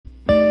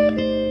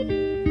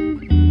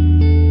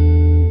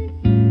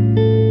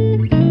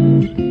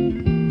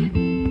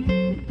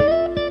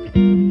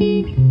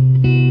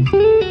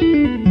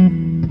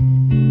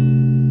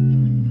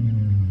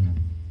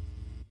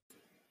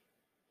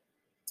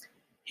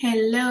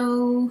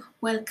Hello,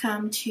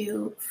 welcome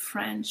to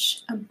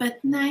French But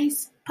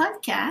Nice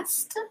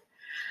podcast.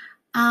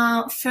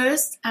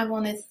 First, I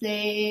want to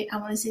say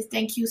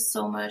thank you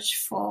so much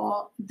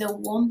for the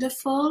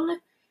wonderful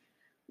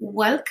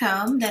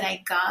welcome that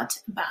I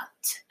got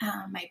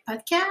about my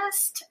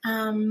podcast.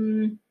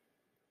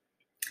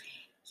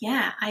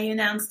 I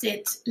announced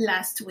it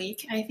last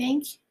week. I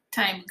think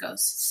time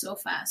goes so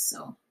fast,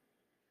 so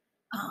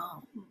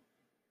um,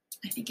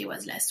 I think it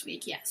was last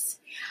week. Yes,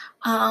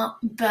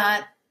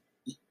 but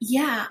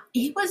yeah,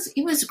 it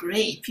was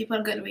great.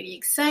 People got really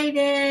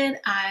excited.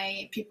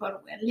 People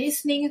were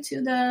listening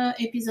to the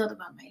episode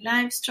about my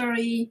life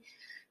story.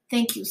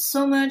 Thank you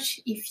so much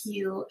if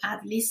you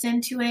have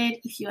listened to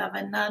it. If you have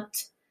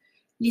not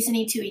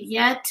listening to it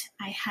yet,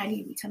 I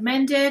highly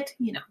recommend it,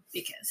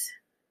 because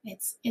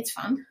it's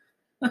fun.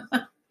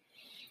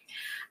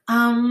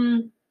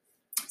 um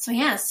so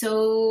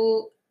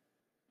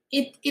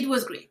it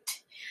was great.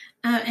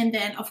 And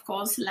then, of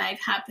course,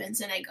 life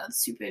happens and I got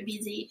super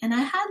busy and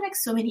I had like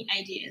so many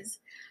ideas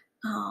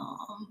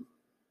um,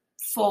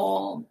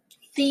 for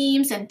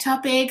themes and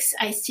topics.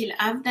 I still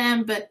have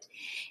them, but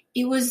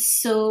it was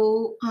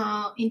so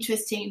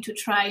interesting to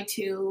try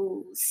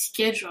to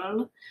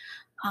schedule,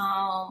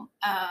 um,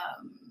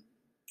 um,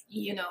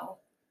 you know,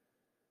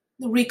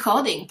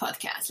 recording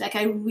podcasts. Like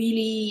I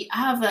really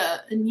have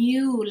a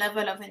new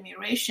level of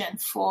admiration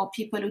for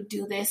people who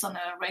do this on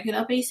a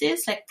regular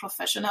basis, like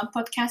professional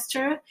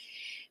podcaster,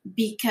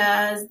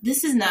 because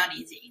this is not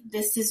easy.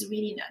 This is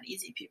really not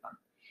easy, people.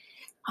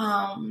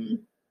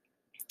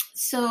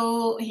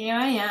 So here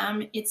I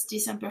am. It's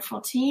December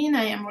 14.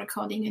 I am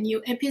recording a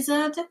new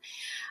episode.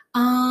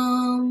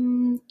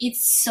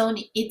 It's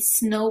sunny. It's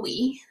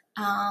snowy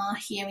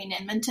here in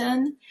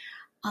Edmonton.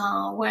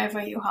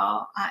 Wherever you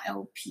are, I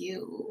hope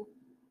you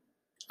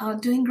are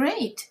doing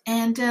great.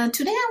 And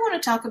today I want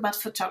to talk about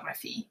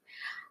photography.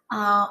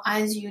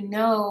 As you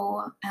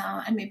know,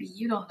 and maybe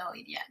you don't know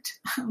it yet,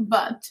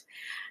 but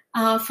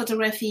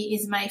photography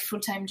is my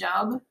full-time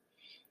job.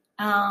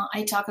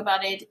 I talk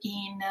about it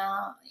in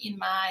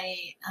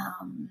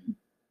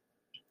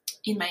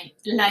my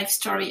life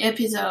story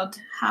episode,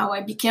 how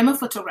I became a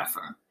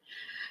photographer,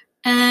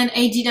 and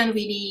I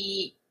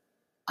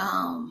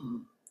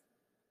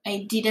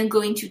didn't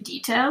go into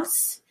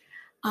details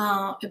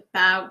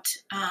about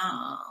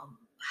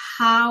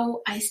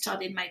how I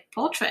started my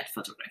portrait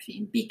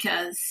photography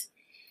because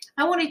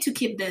I wanted to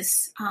keep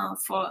this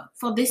for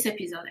this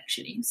episode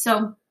actually.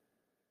 So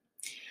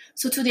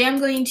today I'm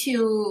going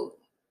to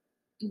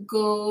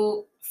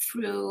go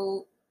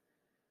through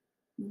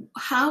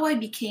how I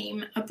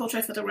became a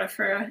portrait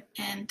photographer,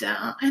 and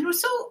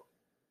also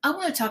I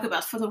want to talk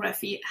about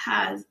photography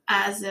as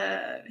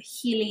a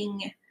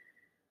healing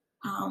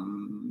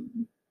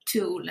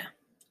tool.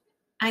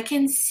 I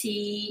can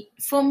see,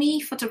 for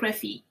me,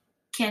 photography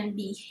can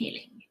be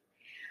healing.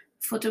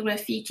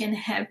 Photography can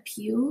help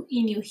you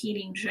in your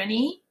healing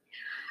journey,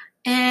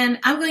 and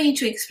I'm going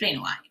to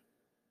explain why.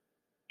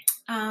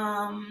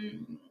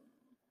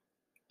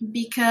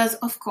 Because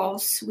of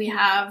course we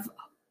have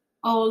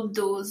all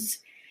those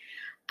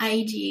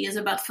ideas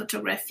about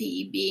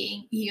photography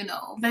being,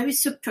 very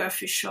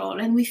superficial,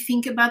 and we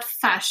think about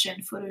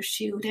fashion photo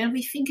shoot, and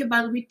we think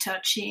about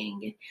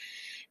retouching,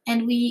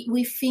 and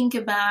we think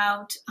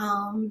about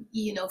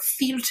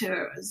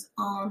filters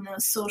on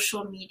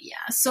social media.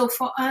 So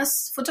for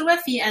us,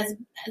 photography has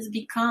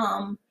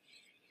become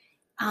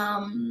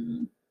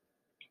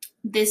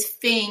this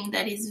thing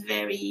that is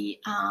very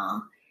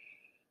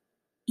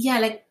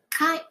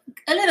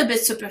a little bit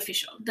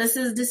superficial. This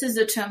is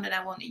the term that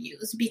I want to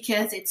use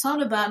because it's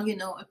all about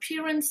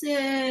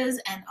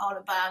appearances and all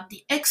about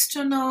the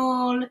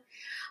external.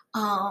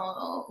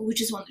 We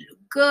just want to look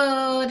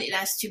good. It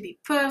has to be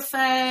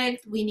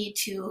perfect. We need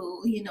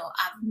to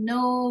have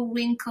no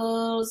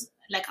wrinkles.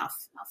 Like our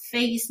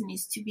face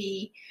needs to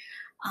be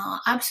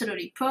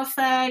absolutely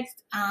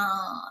perfect.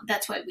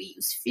 That's why we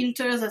use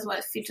filters. That's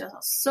why filters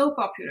are so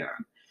popular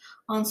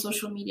on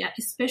social media,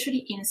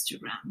 especially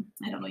Instagram.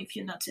 I don't know if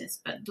you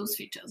noticed, but those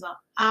filters are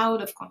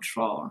out of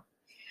control.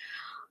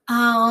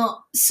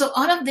 So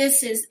all of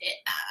this is,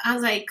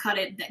 as I call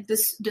it,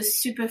 the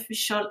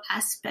superficial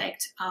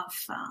aspect of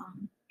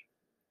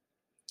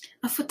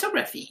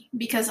photography,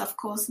 because of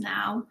course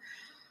now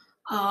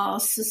our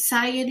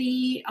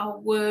society, our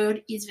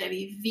world is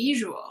very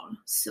visual.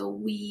 So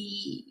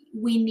we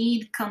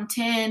need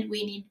content,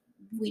 we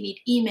need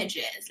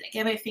images. Like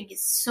everything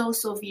is so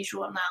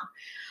visual now.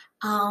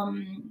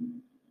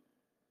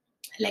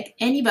 Like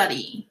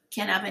anybody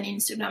can have an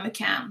Instagram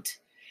account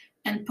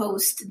and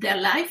post their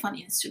life on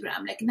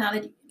Instagram. Like now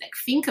that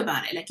think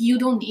about it, like you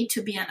don't need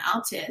to be an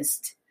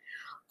artist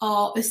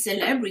or a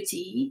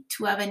celebrity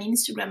to have an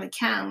Instagram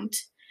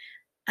account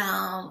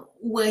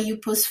where you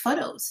post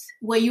photos,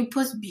 where you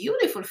post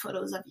beautiful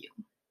photos of you.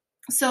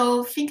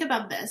 So think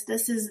about this.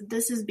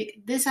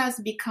 This has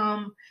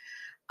become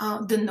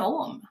the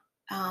norm.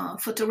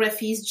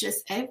 Photography is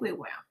just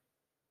everywhere.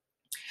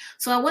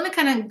 So I want to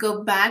kind of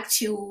go back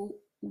to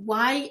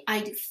why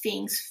I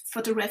think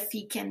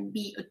photography can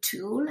be a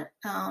tool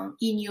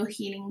in your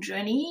healing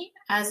journey,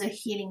 as a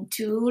healing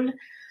tool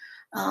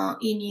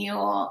in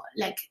your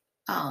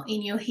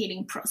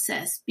healing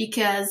process.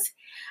 Because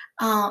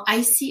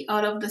I see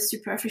all of the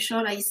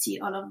superficial, I see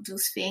all of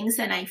those things,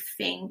 and I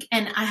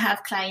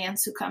have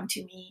clients who come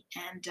to me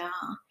and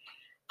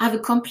have a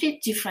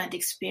complete different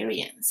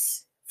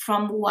experience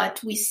from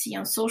what we see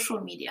on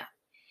social media.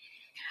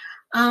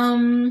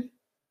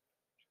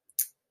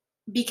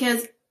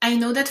 Because I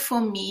know that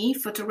for me,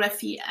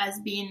 photography has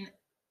been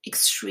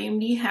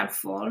extremely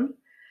helpful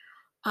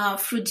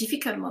through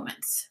difficult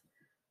moments,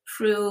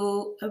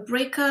 through a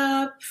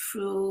breakup,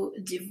 through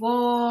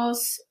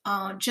divorce,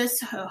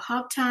 just a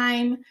hard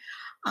time.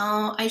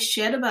 I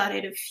shared about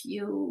it a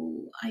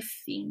few, I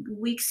think,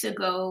 weeks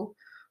ago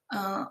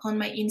on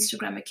my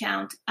Instagram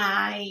account.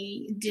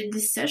 I did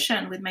this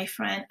session with my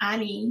friend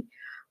Ali.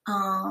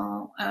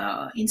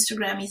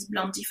 Instagram is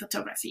Blondie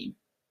Photography.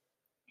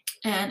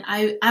 And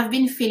I've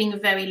been feeling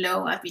very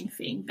low. I've been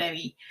feeling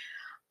very,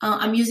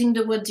 I'm using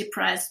the word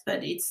depressed,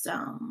 but it's,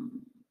 I'm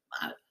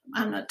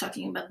not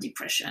talking about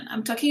depression.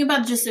 I'm talking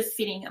about just a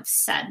feeling of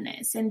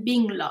sadness and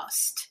being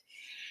lost.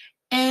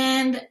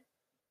 And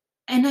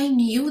I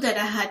knew that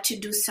I had to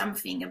do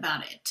something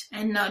about it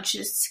and not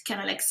just kind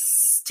of like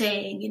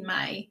staying in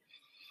my,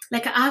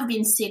 like I've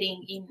been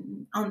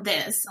sitting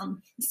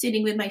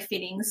sitting with my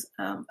feelings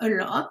a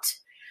lot.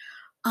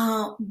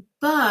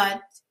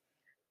 But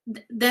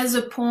there's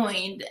a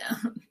point,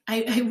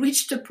 I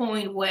reached a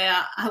point where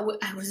I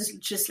was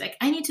just like,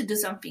 I need to do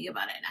something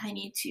about it. I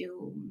need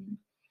to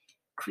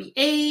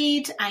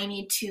create. I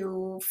need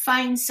to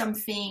find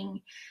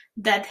something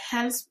that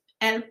helps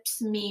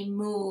me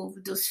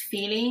move those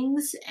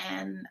feelings,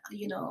 and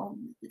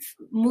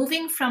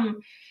moving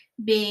from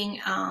being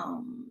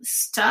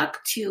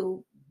stuck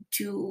to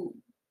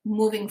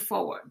moving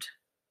forward.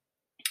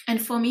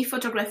 And for me,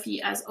 photography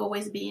has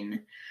always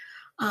been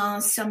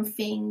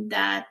something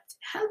that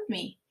helped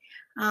me.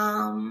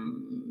 I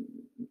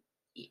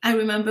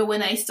remember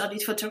when I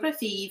studied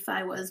photography, if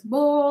I was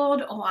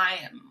bored, or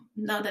I'm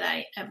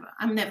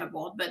never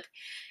bored, but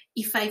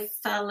if I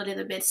felt a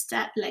little bit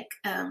stuck,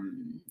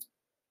 I'm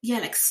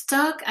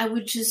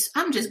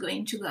just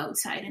going to go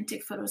outside and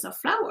take photos of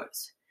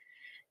flowers.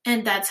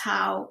 And that's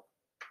how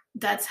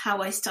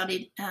I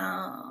started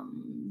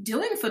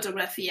doing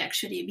photography,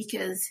 actually,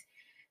 because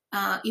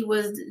it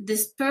was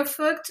this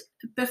perfect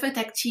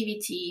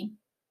activity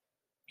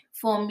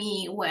for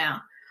me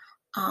where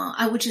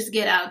I would just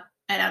get out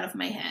of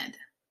my head.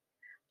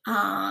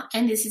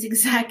 And this is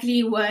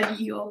exactly what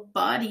your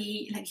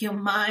body, like your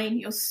mind,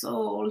 your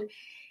soul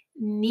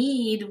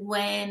need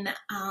when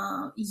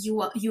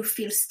you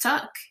feel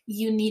stuck.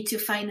 You need to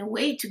find a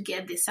way to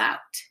get this out.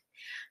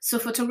 So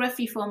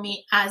photography for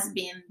me has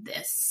been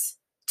this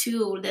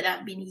tool that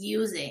I've been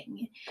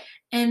using.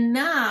 And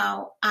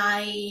now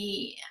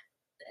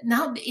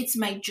it's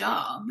my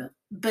job,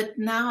 but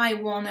now I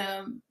want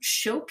to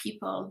show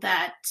people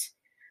that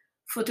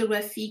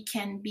photography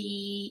can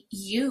be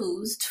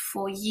used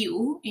for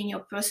you in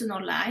your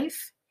personal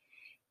life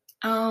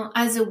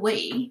as a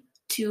way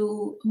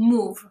to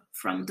move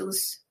from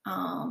those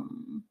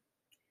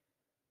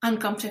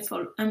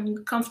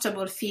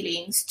uncomfortable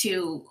feelings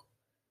to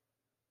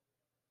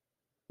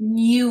a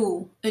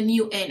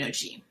new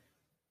energy.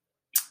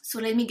 So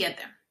let me get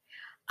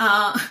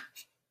there.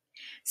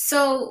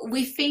 So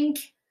we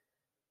think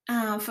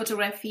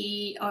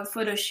photography or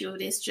photo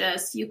shoot is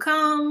just you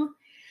come,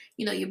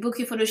 you book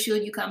your photo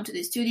shoot, you come to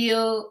the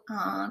studio,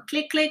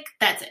 click,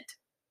 that's it.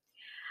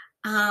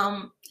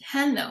 Hell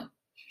no.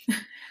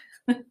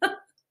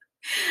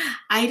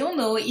 I don't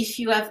know if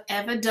you have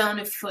ever done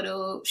a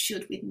photo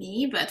shoot with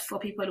me, but for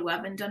people who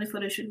haven't done a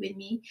photo shoot with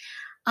me,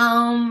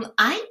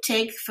 I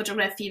take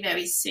photography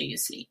very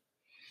seriously.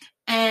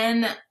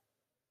 And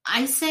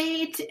I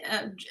say it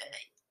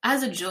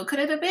as a joke a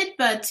little bit,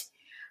 but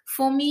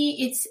for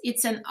me,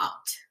 it's an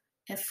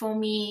art. For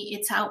me,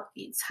 it's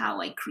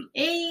how I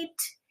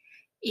create.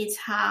 It's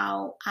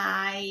how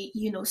I,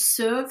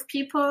 serve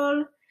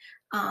people.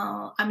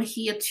 I'm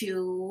here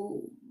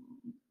to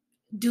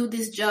do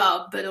this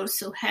job, but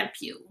also help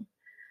you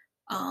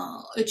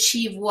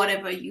achieve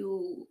whatever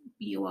you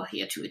are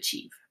here to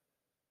achieve.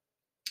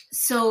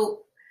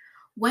 So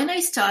when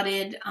I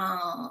started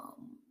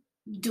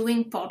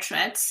doing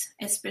portraits,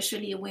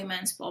 especially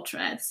women's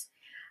portraits,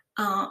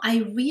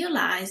 I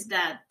realized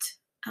that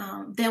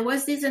there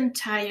was this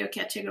entire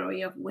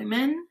category of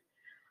women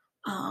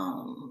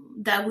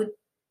that would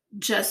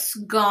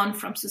just gone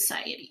from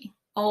society,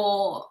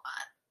 or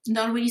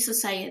not really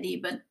society,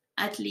 but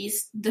at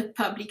least the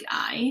public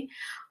eye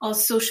or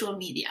social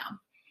media.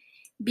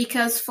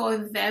 Because for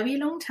a very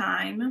long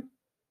time,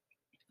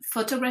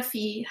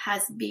 photography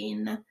has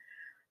been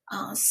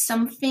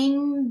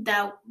something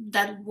that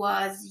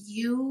was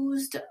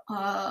used,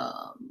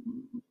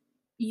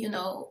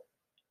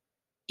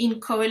 in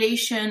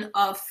correlation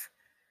of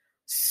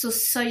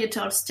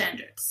societal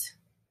standards.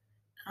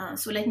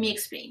 So let me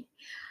explain.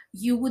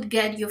 You would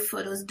get your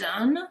photos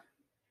done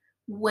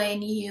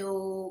when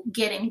you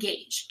get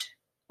engaged,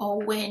 or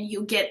when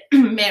you get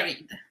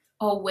married,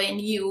 or when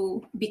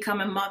you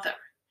become a mother.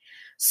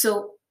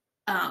 So,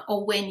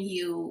 or when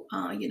you,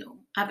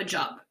 have a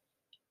job,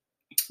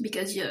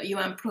 because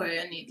your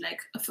employer need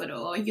like a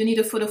photo, or you need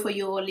a photo for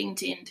your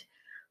LinkedIn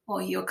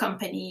or your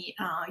company,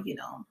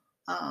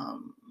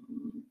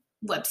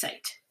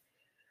 website.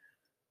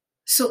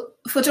 So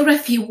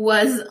photography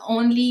was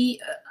only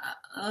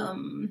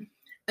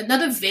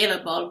not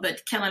available,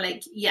 but kind of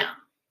like,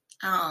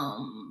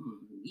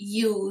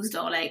 used,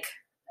 or like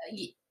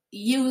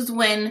used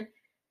when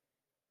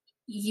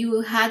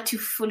you had to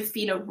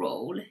fulfill a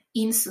role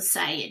in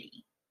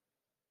society.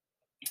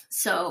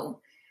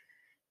 So,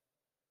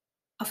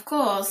 of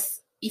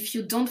course, if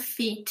you didn't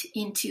fit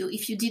into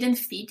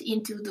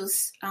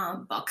those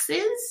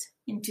boxes,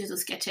 into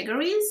those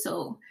categories,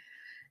 so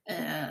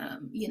a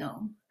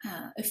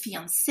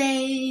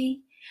fiance,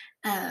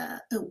 a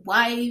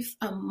wife,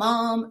 a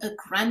mom, a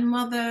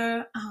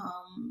grandmother,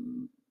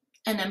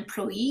 an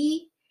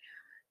employee,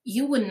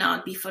 you would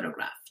not be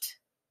photographed.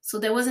 So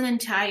there was an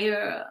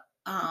entire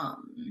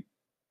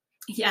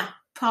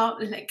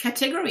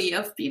category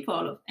of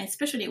people,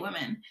 especially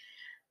women,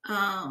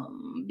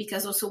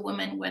 because also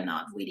women were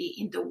not really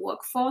in the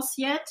workforce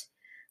yet,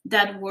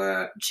 that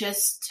were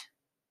just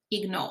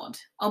ignored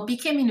or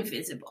became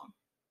invisible.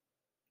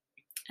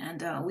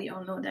 And we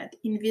all know that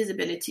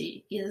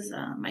invisibility is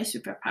my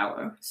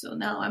superpower. So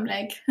now I'm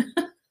like,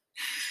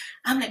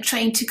 I'm like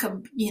trying to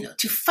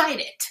to fight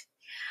it.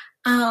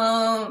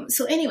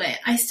 So anyway,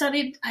 I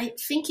started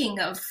thinking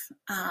of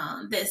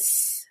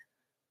these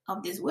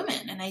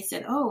women, and I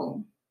said,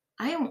 oh,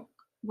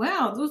 where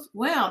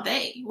are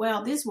they? Where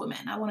are these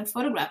women? I want to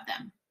photograph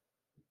them.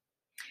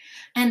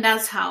 And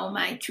that's how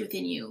my Truth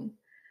in You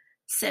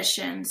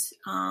sessions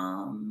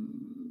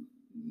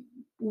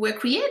were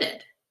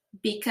created,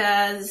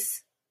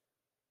 because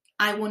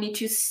I wanted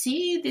to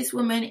see this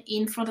woman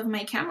in front of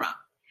my camera.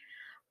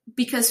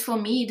 Because for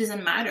me, it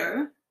doesn't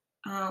matter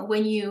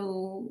when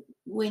you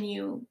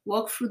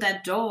walk through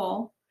that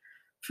door,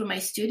 through my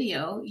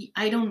studio.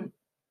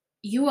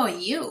 You are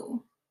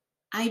you.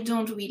 I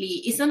don't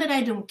really, it's not that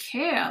I don't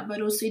care,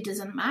 but also it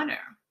doesn't matter.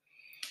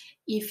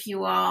 If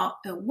you are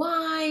a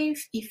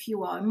wife, if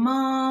you are a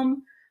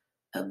mom,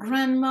 a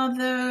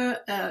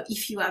grandmother,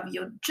 if you have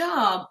your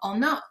job or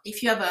not,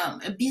 if you have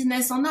a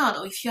business or not,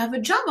 or if you have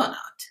a job or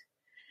not,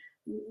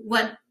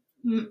 what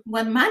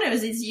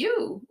matters is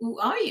you. Who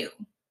are you?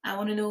 I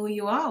want to know who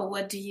you are.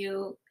 What do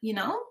you,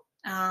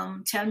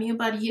 tell me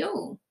about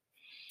you.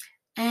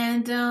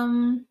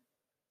 And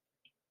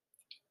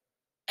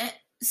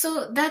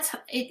so that's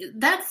it.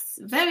 That's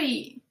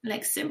very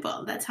like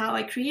simple. That's how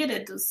I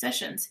created those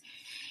sessions.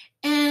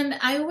 And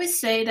I always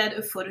say that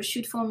a photo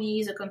shoot for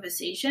me is a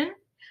conversation.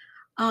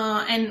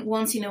 And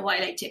once in a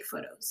while I take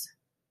photos,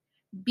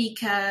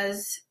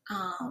 because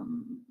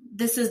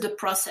this is the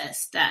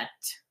process that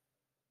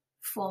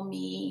for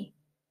me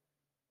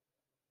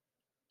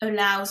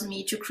allows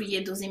me to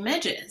create those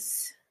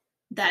images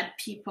that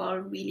people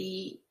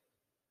really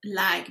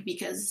like,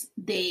 because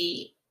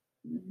they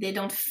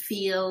don't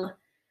feel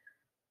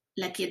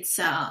like it's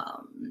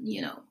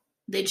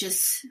they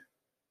just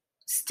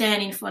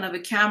stand in front of a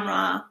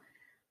camera,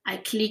 I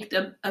clicked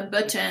a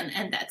button,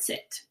 and that's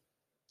it.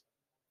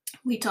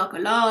 We talk a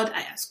lot,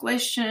 I ask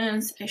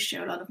questions, I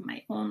share a lot of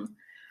my own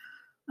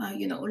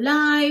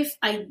life.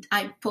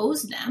 I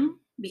post them,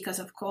 because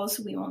of course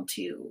we want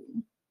to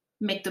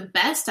make the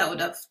best out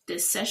of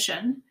this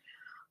session.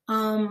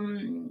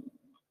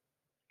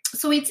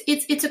 So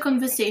it's a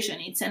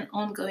conversation. It's an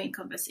ongoing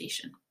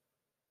conversation.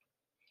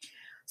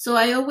 So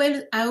I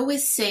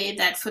always say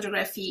that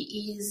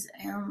photography is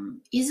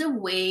a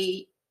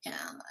way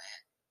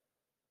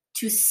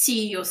to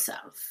see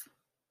yourself,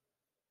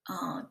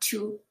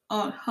 to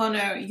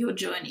honor your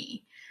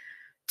journey,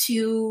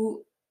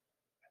 to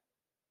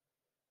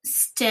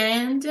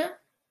stand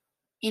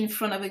in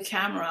front of a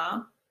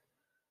camera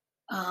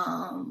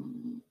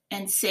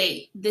and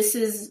say, this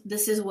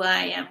is where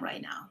I am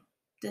right now.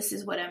 This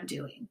is what I'm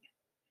doing.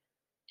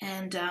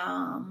 And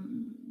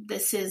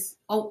this is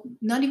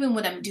not even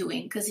what I'm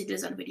doing, because it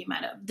doesn't really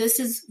matter. This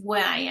is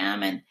where I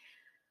am,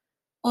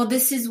 or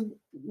this is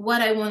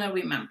what I want to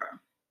remember,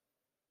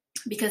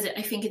 because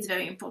I think it's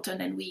very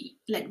important. And we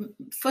like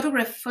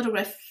photographs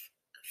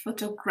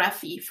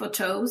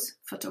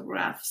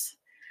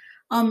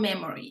are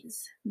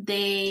memories.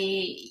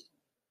 Because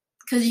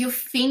you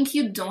think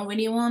you don't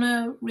really want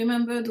to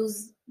remember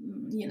those,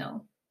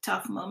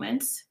 tough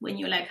moments when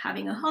you're like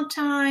having a hard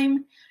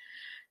time,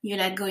 you're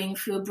like going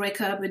through a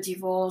breakup, a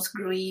divorce,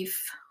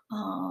 grief,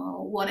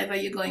 whatever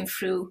you're going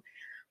through.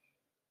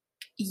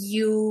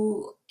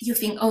 You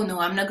think, oh no,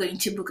 I'm not going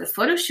to book a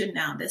photo shoot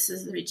now. This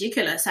is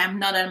ridiculous. I'm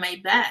not at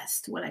my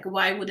best. Well, like,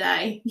 why would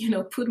I,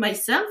 put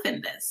myself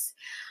in this?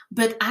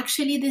 But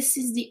actually, this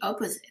is the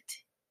opposite.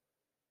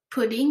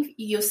 Putting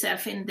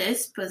yourself in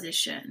this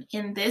position,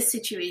 in this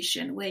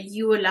situation, where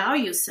you allow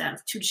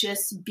yourself to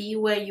just be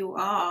where you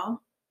are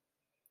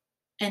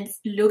and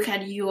look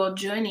at your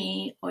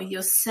journey or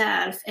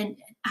yourself and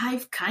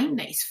have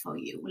kindness for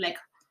you. Like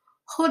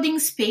holding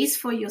space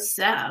for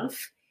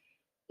yourself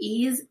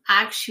is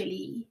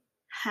actually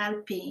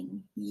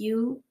helping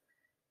you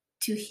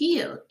to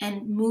heal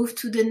and move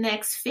to the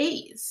next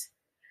phase.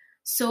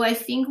 So I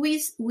think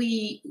we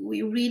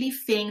really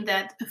think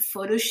that a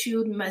photo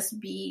shoot must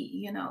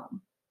be,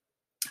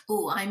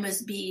 oh, I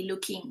must be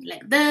looking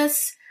like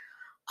this.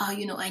 I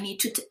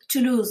need to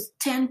lose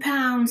 10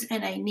 pounds,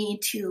 and I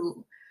need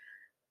to,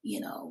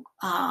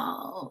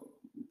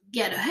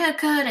 get a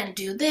haircut and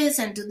do this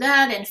and do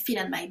that and feel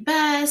at my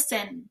best.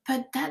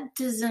 But that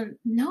doesn't,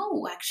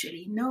 no,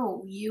 actually,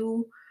 no,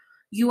 you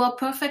are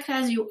perfect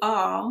as you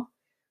are.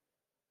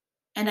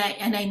 And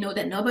I know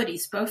that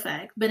nobody's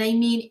perfect, but I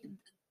mean,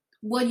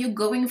 what you're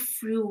going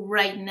through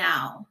right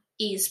now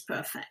is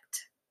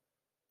perfect.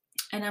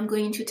 And I'm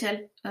going to tell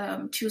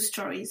 3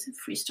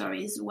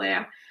 stories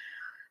where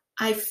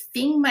I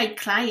think my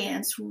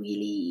clients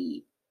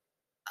really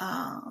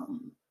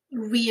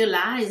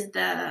realize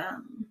the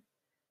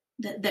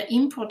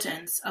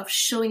importance of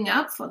showing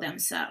up for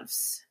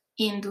themselves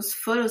in those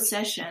photo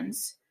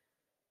sessions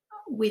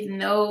with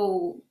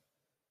no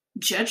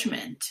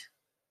judgment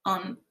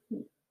on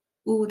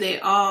who they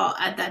are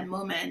at that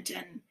moment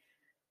and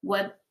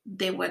what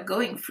they were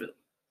going through.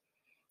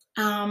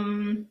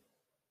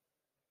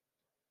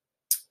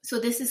 So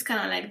this is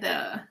kind of like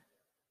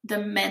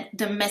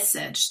the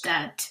message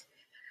that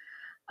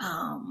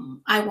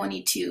I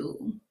wanted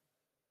to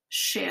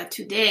share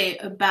today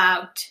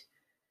about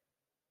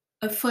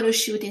a photo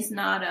shoot is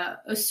not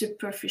a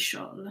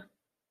superficial,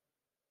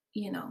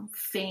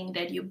 thing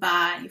that you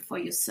buy for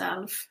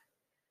yourself.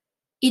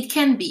 It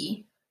can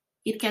be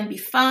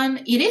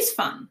fun. It is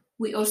fun.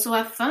 We also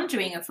have fun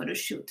during a photo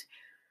shoot.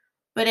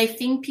 But I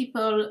think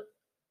people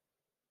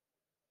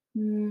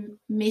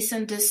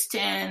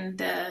misunderstand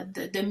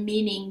the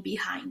meaning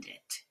behind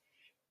it.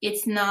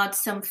 It's not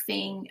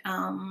something,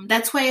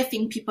 that's why I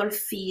think people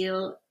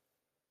feel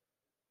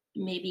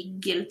maybe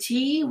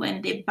guilty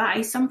when they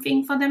buy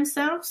something for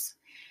themselves,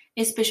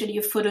 especially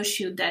a photo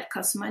shoot that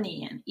costs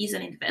money and is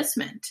an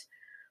investment.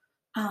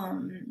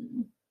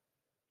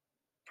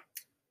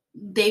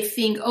 They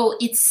think, oh,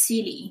 it's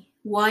silly.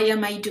 Why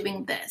am I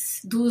doing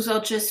this? Those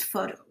are just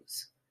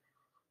photos.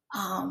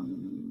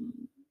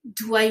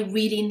 Do I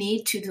really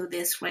need to do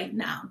this right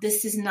now?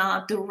 This is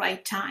not the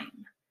right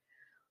time.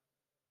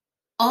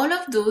 All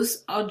of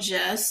those are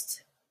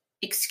just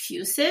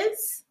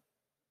excuses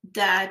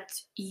that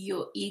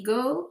your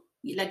ego,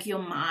 like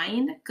your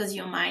mind, because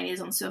your mind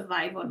is on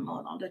survival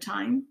mode all the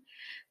time,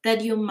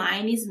 that your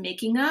mind is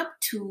making up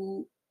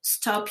to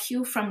stop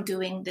you from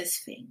doing this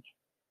thing.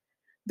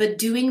 But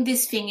doing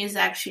this thing is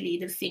actually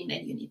the thing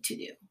that you need to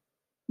do.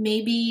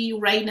 Maybe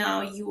right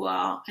now you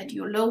are at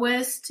your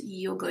lowest,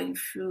 you're going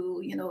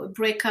through, a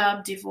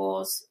breakup,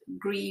 divorce,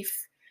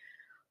 grief.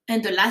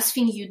 And the last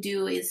thing you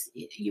do is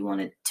you want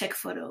to take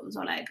photos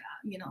or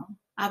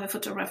have a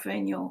photographer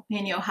in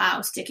your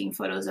house taking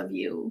photos of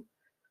you.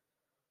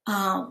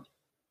 But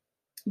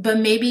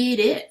maybe it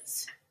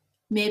is.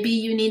 Maybe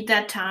you need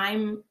that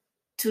time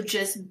to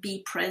just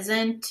be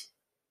present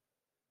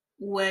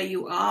where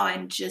you are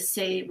and just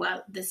say,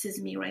 well, this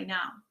is me right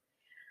now.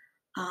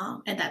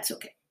 And that's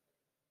okay.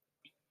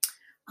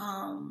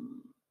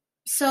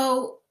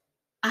 So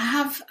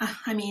I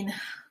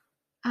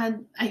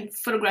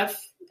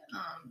photograph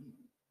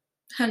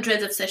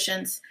hundreds of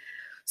sessions,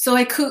 so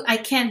I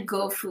can't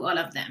go through all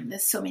of them.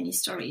 There's so many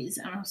stories,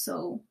 and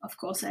also, of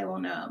course, I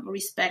want to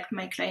respect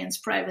my clients'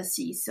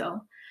 privacy.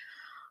 So,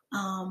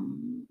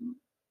 I'm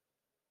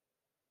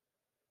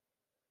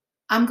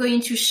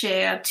going to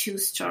share 2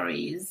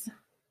 stories.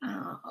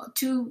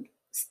 2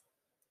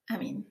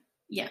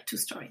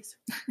 stories.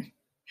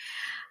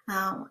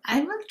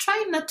 I will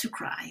try not to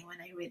cry when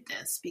I read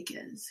this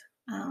because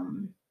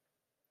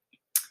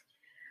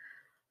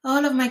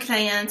all of my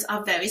clients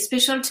are very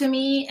special to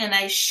me, and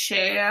I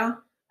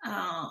share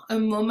a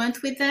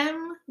moment with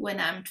them when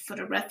I'm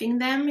photographing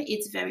them.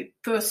 It's very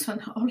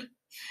personal,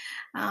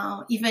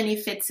 even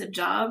if it's a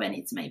job and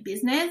it's my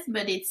business.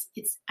 But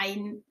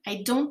I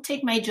don't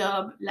take my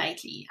job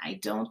lightly. I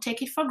don't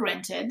take it for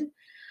granted.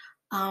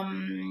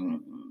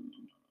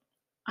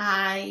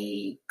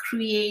 I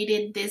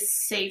created this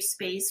safe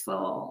space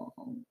for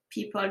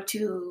people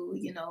to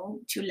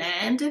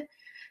land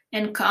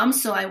and come.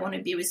 So I want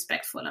to be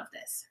respectful of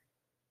this.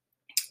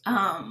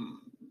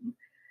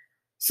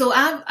 So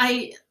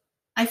I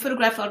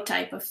photograph all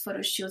type of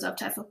photo shoots, all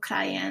type of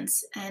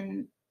clients,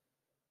 and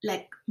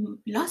like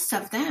lots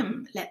of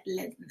them,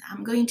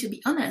 I'm going to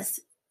be honest,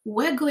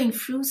 we're going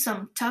through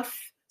some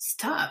tough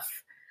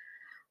stuff.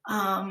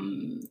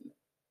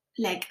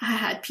 Like I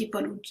had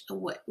people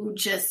who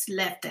just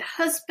left their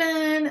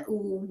husband,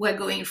 who were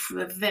going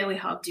through a very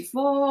hard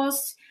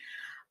divorce,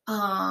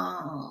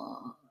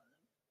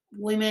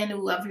 women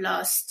who have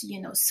lost,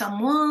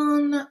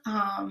 someone,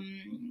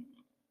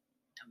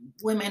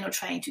 women who are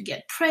trying to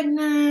get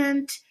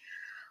pregnant,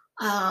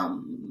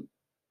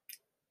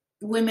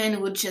 women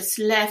who just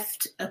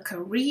left a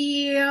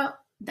career,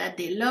 that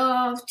they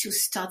love, to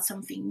start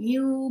something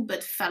new,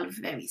 but felt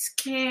very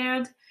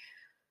scared.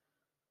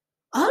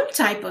 All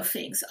type of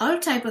things, all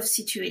type of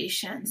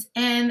situations.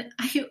 And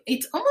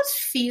it almost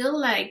feel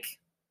like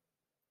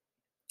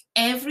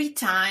every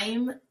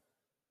time,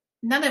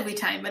 not every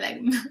time, but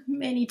like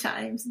many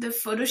times, the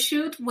photo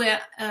shoot were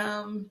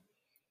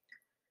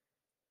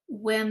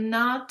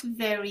not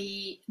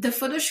very, the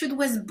photo shoot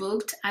was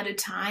booked at a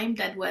time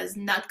that was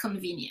not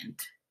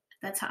convenient.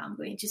 That's how I'm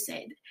going to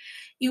say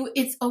it.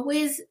 It's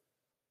always,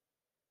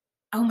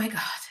 oh my God,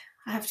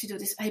 I have to do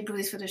this. I booked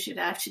this photo shoot.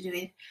 I have to do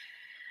it.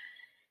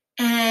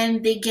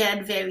 And they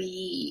get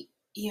very,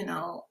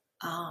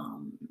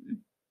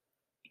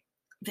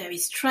 very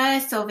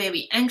stressed or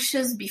very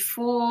anxious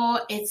before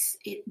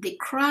they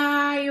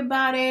cry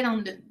about it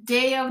on the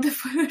day of the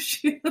photo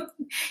shoot.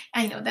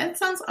 I know that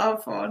sounds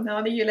awful.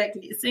 Now that you're like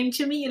listening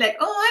to me, you're like,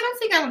 oh, I don't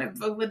think I want to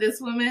book with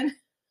this woman.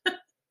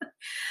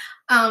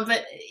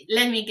 But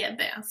let me get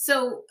there.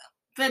 So,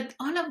 but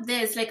all of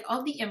this, like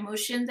all the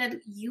emotion that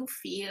you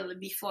feel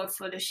before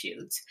photo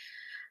shoots,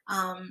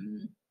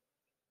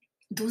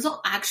 those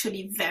are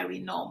actually very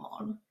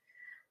normal.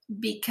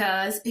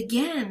 Because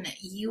again,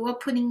 you are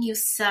putting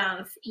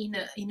yourself in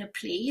a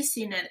place,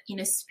 in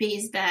a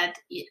space that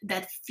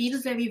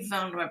feels very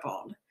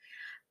vulnerable.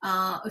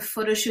 A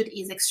photo shoot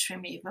is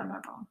extremely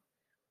vulnerable.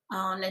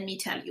 Let me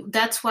tell you.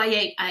 That's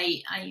why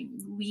I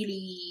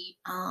really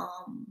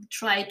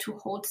try to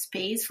hold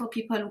space for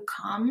people who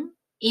come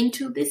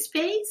into this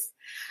space,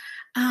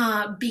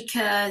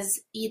 because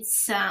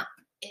it's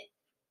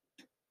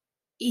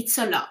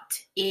a lot.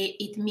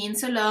 It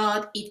means a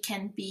lot. It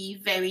can be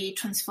very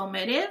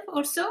transformative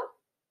also.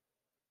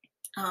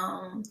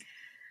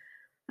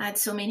 I had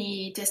so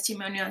many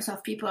testimonials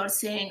of people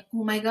saying,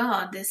 oh my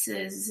God, this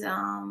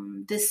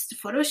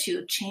photo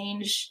shoot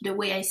changed the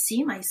way I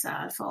see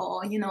myself,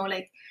 or,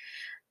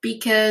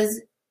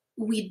 because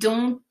we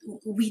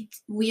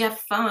have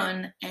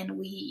fun and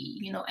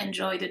we,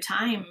 enjoy the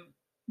time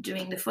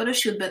during the photo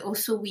shoot, but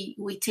also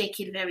we take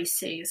it very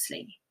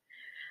seriously.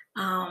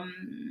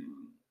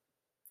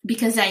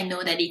 Because I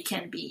know that it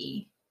can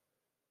be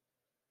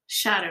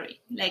shattering.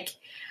 Like,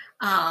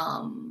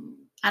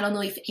 I don't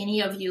know if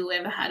any of you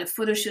ever had a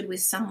photo shoot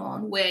with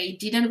someone where it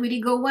didn't really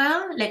go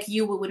well. Like,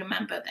 you will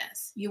remember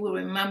this. You will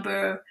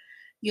remember,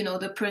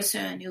 the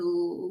person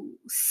who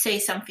say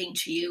something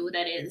to you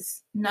that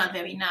is not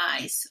very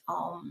nice,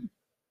 or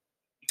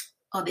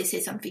they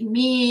say something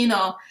mean,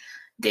 or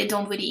they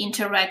don't really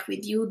interact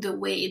with you the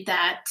way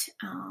that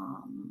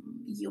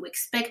you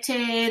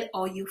expected,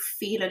 or you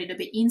feel a little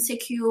bit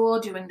insecure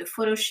during the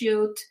photo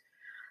shoot.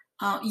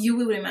 You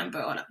will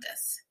remember all of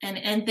this.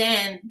 And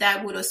then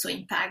that would also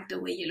impact the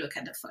way you look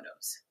at the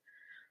photos.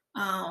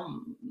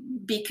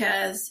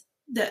 Because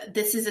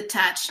this is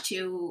attached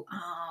to,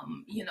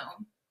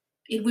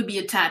 it would be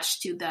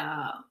attached to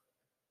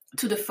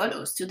the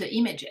photos, to the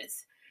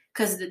images.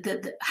 Because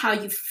the how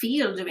you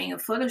feel during a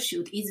photo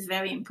shoot is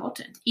very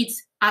important.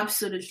 It's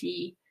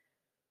absolutely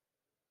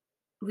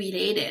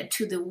related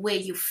to the way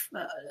you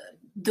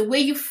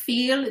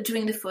feel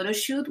during the photo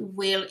shoot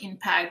will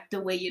impact the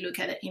way you look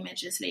at the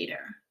images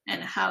later,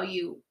 and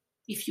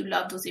if you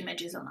love those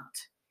images or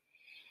not.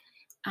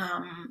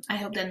 I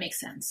hope that makes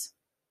sense.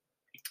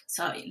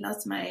 Sorry,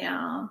 lost my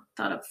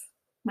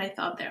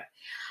thought there.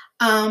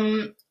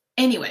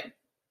 Anyway,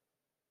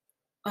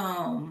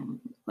 what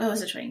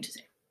was I trying to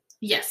say?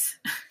 Yes.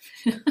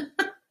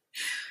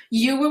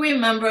 You will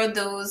remember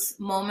those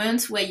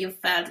moments where you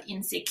felt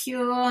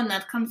insecure,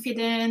 not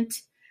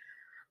confident,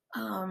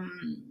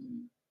 and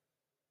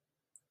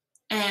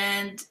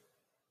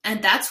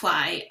that's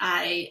why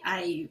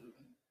I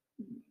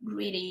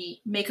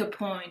really make a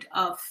point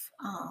of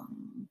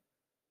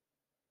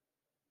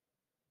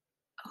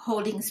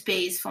holding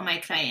space for my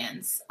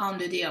clients on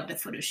the day of the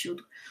photo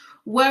shoot,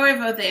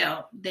 wherever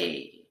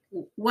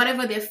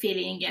whatever they're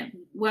feeling and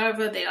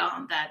wherever they are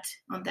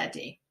on that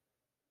day,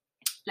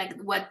 like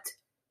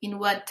in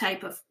what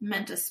type of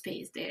mental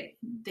space they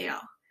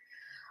are.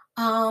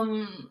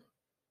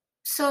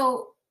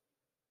 So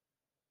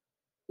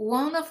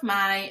one of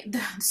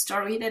the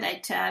story that I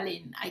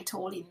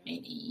told in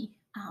many,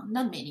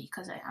 not many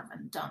because I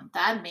haven't done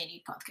that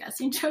many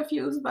podcast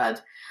interviews,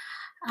 but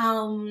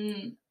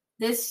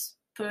this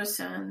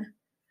person,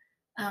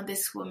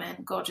 this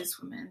woman, gorgeous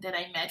woman that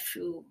I met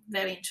through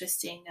very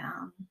interesting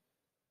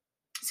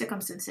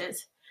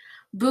circumstances,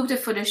 booked a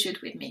photo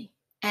shoot with me.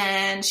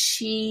 And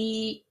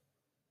she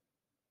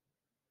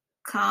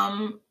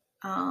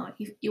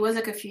it was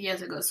like a few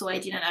years ago, so I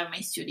didn't have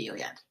my studio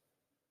yet.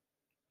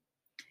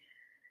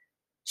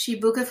 She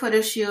booked a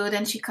photo shoot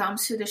and she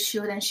comes to the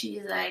shoot and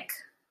she's like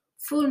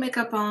full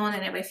makeup on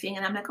and everything.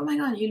 And I'm like, oh my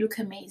God, you look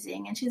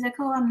amazing. And she's like,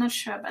 oh, I'm not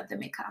sure about the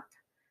makeup.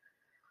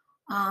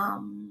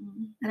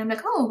 And I'm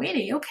like, oh,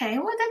 really? Okay,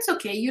 well, that's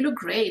okay. You look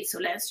great. So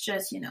let's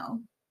just,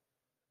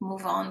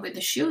 move on with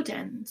the shoot.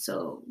 And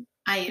so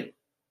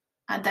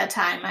at that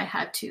time, I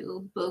had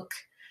to book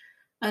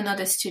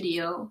another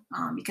studio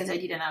because I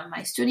didn't have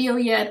my studio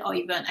yet, or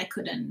even I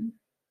couldn't.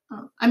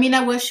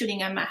 I was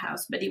shooting at my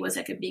house, but it was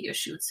like a bigger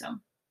shoot. So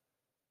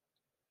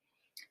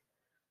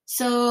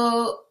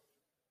So,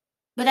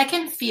 but I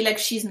can feel like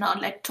she's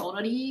not like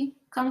totally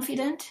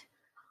confident.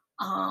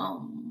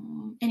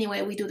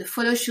 Anyway, we do the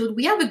photo shoot.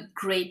 We have a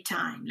great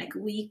time. Like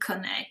we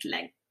connect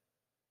like,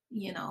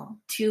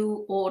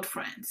 two old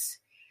friends.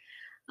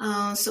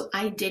 So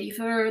I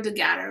deliver the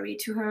gallery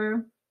to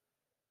her,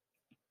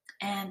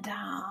 and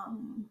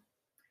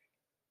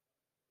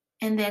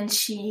then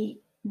she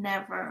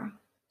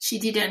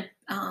didn't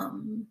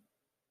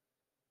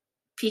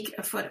pick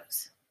her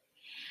photos.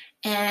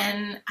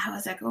 And I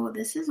was like, oh,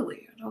 this is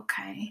weird.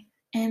 Okay.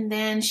 And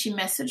then she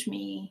messaged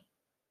me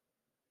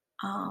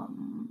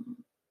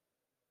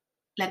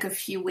like a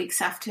few weeks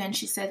after, and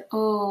she said,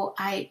 oh,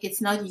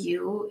 it's not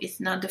you, it's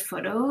not the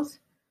photos,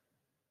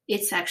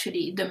 it's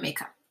actually the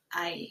makeup.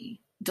 I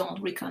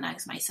don't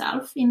recognize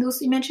myself in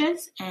those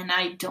images, and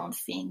I don't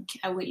think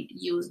I will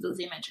use those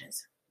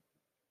images.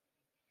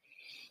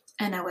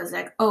 And I was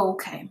like, oh,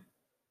 okay.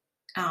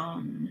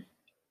 Oh,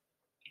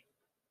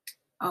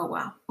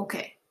 wow,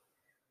 okay.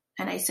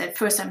 And I said,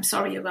 first, I'm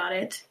sorry about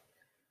it.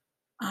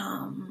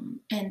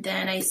 And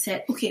then I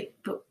said, okay,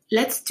 but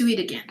let's do it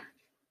again.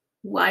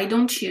 Why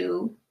don't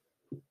you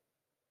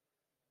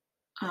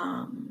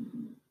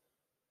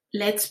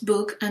let's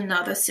book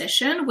another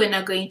session. We're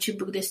not going to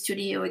book the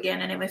studio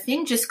again and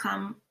everything. Just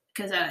come,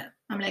 because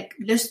I'm like,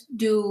 let's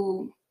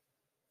do,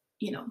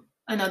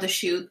 another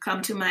shoot.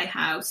 Come to my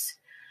house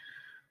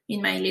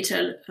in my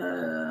little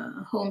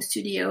home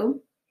studio.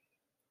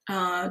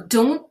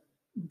 Don't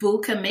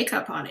book a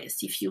makeup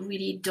artist if you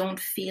really don't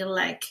feel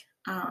like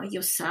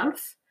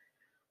yourself.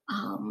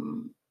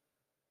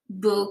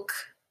 Book,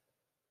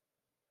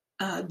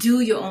 do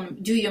your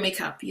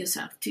makeup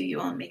yourself. Do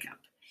your own makeup.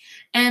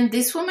 And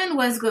this woman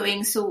was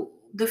going, so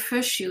the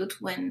first shoot,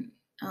 when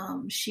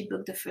she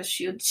booked the first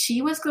shoot,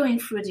 she was going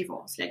through a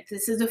divorce. Like,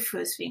 this is the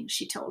first thing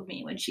she told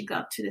me when she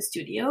got to the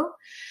studio.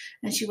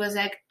 And she was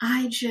like,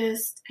 I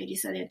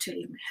decided to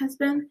leave my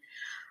husband.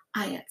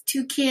 I have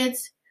 2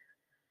 kids.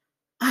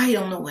 I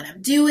don't know what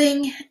I'm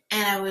doing.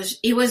 And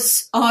it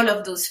was all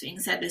of those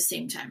things at the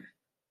same time.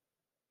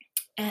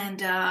 And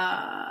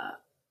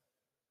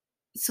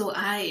so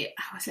I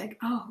was like,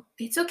 oh,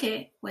 it's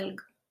okay. Well,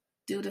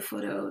 do the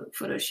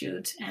photo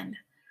shoot, and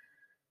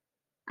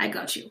I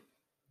got you.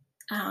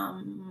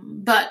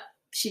 But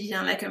she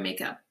didn't like her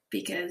makeup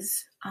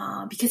because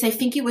I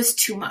think it was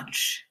too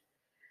much.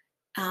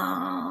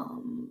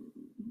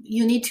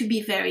 You need to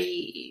be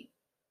very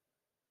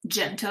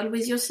gentle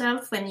with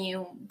yourself when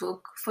you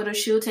book photo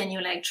shoot, and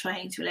you're like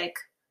trying to like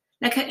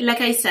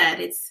I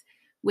said,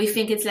 we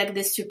think it's like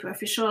this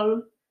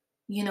superficial,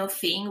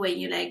 thing where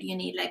you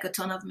need like a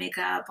ton of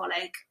makeup or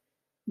like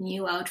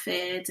new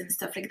outfits and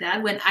stuff like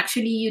that, when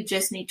actually you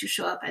just need to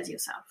show up as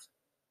yourself.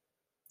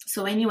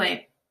 So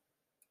anyway,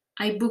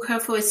 I booked her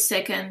for a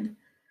second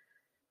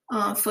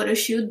photo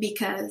shoot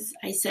because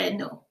I said,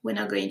 no, we're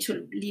not going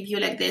to leave you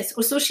like this.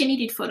 Also, she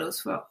needed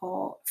photos for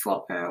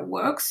her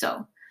work.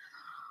 So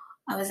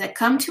I was like,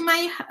 come to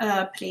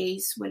my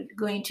place. We're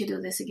going to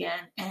do this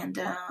again, and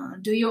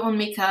do your own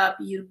makeup.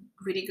 You're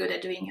really good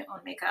at doing your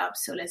own makeup.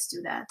 So let's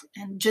do that.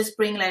 And just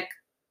bring like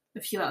a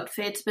few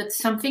outfits, but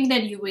something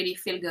that you really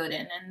feel good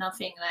in, and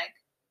nothing like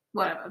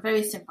whatever,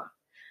 very simple.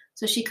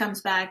 So she comes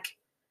back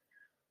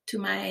to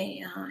my,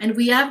 and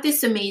we have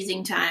this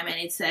amazing time, and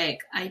it's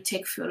like, I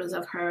take photos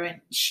of her, and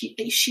she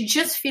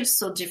just feels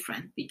so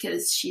different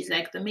because she's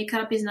like, the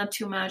makeup is not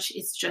too much.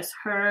 It's just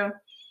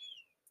her.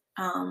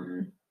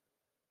 And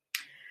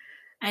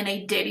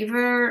I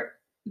deliver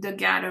the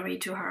gallery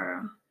to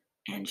her,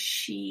 and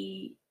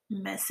she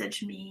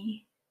messaged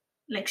me,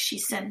 like she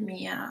sent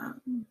me a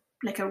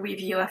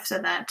review after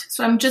that.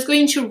 So I'm just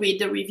going to read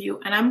the review,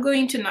 and I'm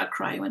going to not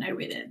cry when I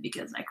read it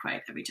because I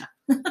cry every time.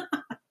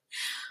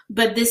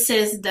 But this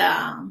is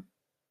the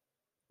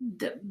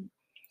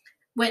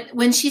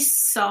when she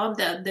saw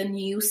the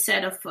new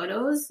set of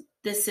photos,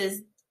 this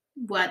is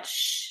what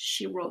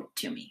she wrote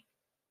to me.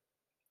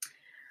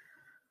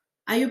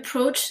 I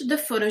approached the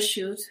photo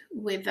shoot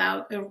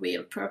without a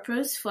real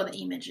purpose for the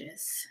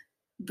images,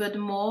 but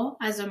more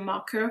as a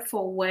marker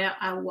for where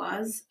I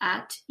was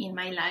at in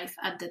my life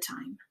at the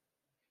time.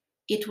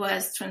 It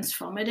was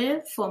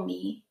transformative for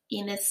me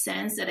in a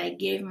sense that I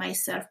gave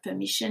myself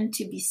permission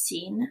to be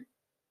seen,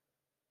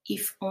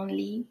 if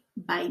only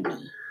by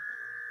me.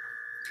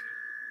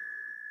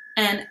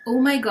 And oh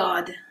my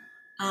God,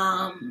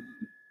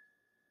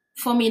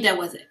 for me, that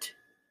was it.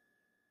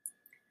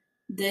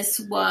 This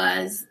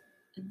was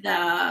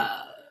the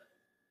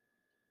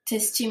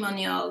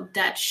testimonial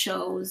that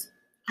shows,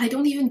 I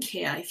don't even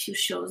care if you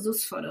show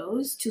those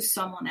photos to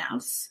someone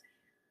else,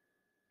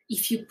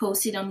 if you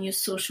post it on your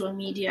social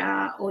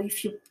media, or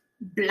if you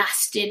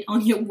blast it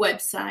on your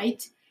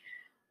website.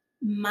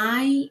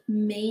 My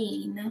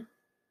main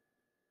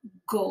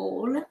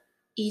goal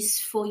is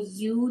for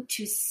you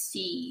to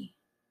see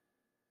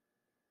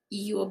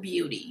your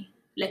beauty,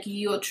 like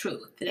your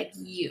truth, like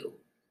you.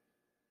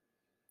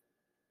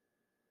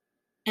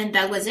 And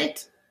that was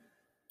it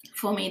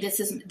for me. This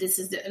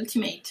is the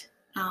ultimate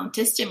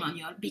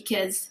testimonial,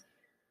 because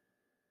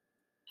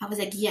I was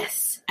like,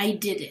 yes, I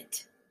did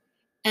it.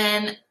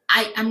 And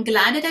I'm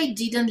glad that I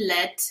didn't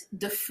let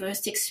the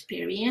first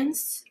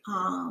experience,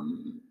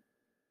 kind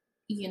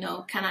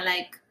of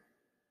like,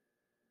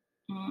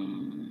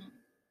 um,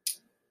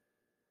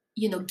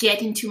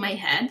 get into my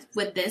head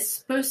with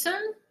this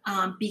person,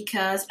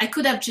 because I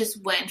could have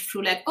just went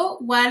through like, oh,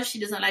 well, she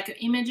doesn't like her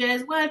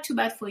images. Well, too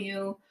bad for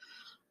you.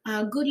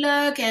 Good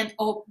luck,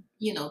 or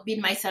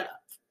beat myself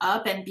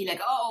up and be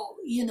like, oh,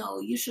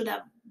 you should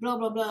have blah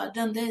blah blah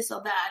done this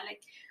or that.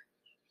 Like,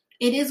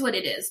 it is what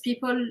it is.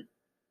 People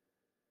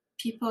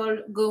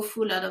go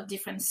through a lot of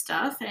different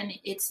stuff, and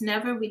it's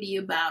never really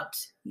about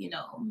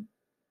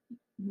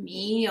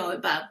me or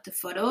about the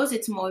photos.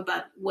 It's more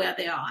about where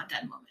they are at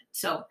that moment.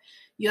 So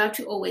you have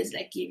to always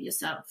like give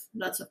yourself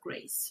lots of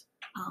grace,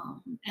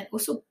 and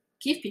also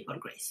give people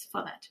grace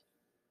for that.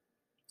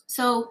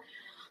 So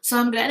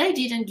I'm glad I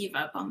didn't give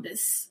up on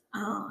this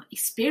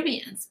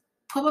experience,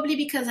 probably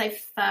because I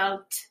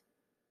felt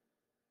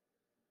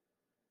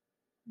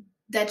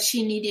that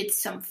she needed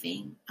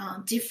something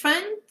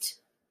different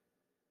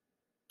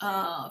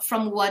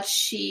from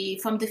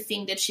the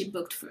thing that she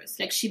booked first.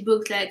 Like, she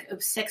booked like a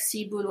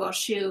sexy boudoir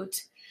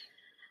shoot.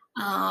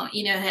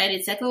 In her head,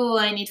 it's like, oh,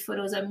 I need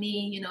photos of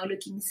me,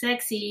 looking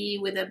sexy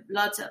with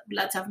lots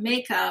of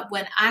makeup,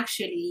 when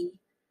actually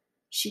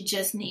she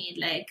just need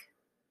like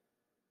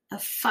a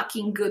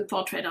fucking good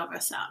portrait of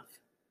herself,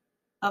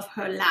 of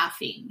her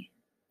laughing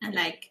and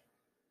like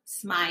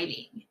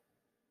smiling,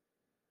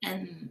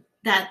 and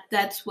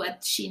that's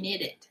what she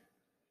needed.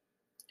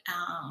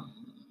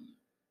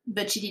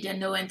 But she didn't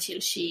know until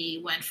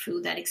she went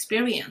through that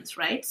experience,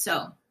 right?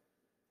 So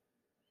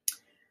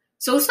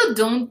also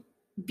don't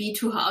be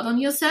too hard on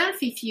yourself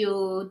if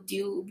you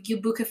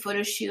book a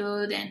photo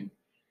shoot and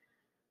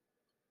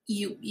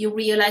you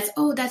realize,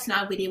 oh, that's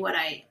not really what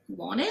I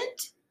wanted.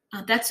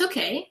 That's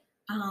okay.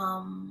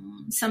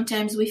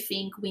 Sometimes we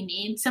think we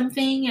need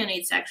something and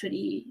it's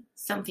actually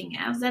something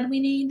else that we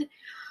need.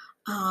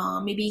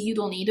 Maybe you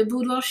don't need a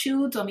boudoir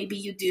shoot, or maybe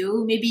you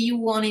do. Maybe you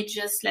wanted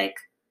just like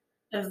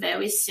a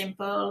very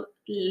simple,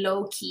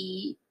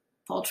 low-key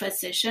portrait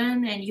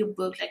session, and you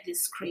book like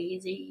this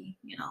crazy,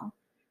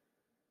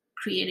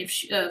 creative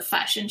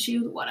fashion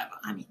shoot, whatever.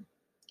 I mean,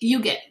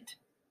 you get it.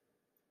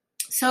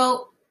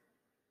 So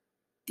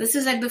this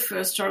is like the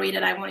first story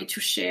that I wanted to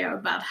share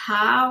about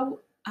how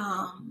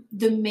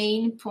the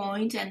main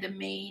point and the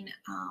main,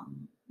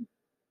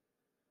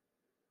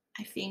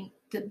 I think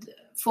that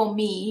for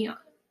me,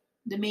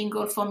 the main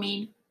goal for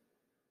me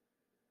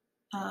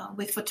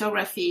with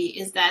photography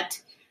is that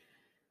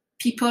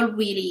people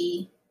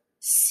really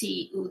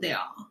see who they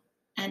are,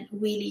 and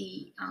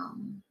really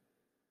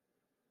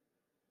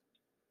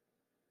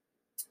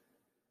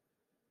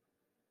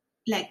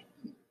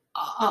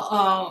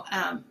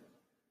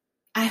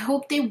I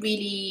hope they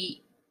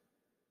really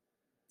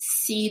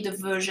see the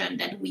version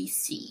that we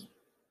see,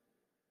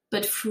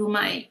 but through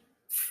my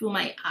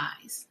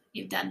eyes,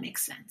 if that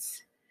makes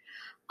sense.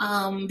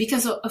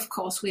 Because of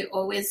course we're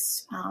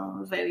always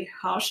very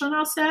harsh on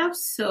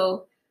ourselves.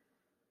 So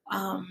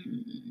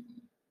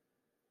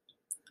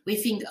we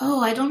think,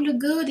 oh, I don't look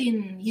good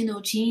in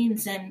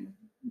jeans and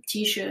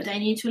t-shirt. I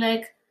need to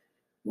like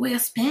wear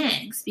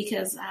Spanx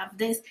because I have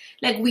this.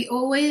 Like, we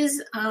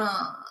always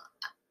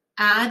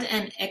add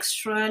an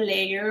extra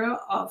layer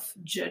of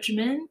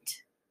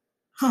judgment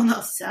on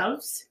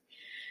ourselves,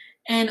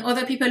 and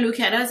other people look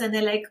at us and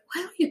they're like,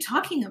 what are you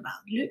talking about?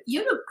 You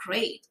look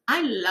great.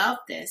 I love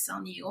this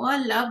on you. Or I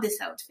love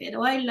this outfit.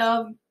 Or I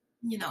love,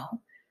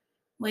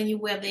 when you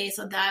wear this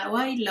or that. Or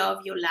I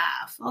love your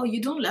laugh. Oh,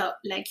 you don't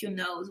like your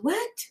nose.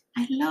 What?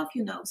 I love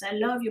your nose. I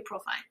love your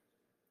profile.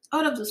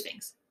 All of those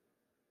things.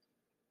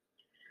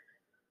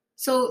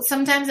 So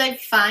sometimes I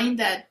find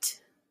that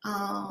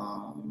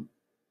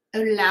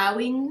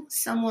allowing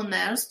someone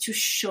else to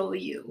show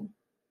you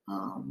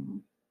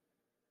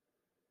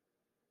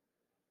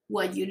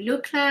what you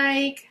look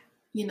like,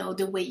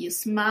 the way you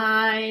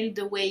smile,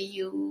 the way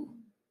you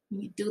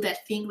do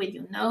that thing with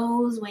your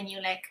nose, when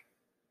you like,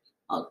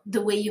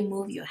 the way you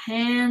move your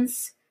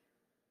hands.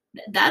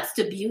 That's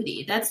the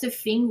beauty. That's the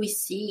thing we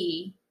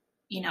see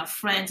in our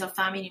friends or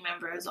family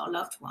members or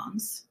loved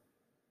ones.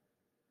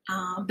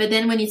 But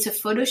then when it's a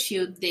photo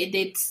shoot,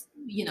 they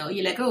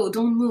you're like, oh,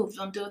 don't move,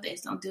 don't do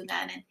this, don't do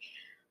that.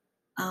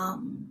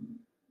 And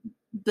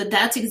but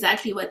that's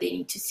exactly what they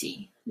need to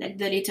see, like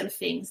the little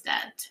things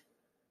that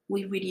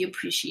we really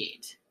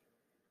appreciate.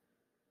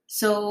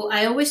 So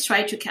I always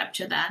try to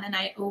capture that, and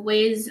I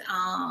always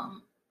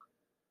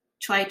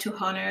try to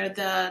honor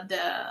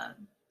the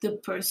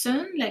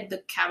person, like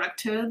the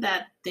character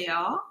that they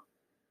are,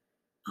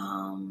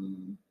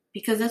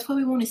 because that's what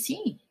we want to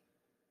see.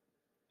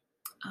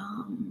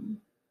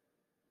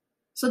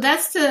 So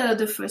that's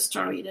the first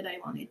story that I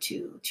wanted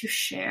to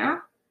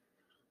share.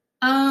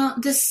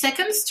 The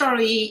second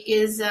story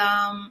is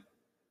I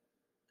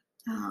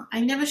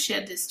never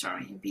shared this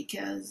story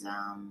because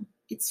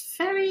it's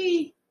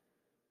very.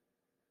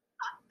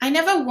 I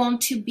never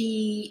want to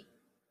be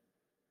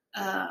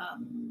as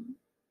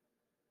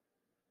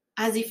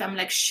if I'm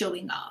like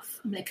showing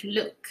off. I'm like,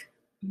 look,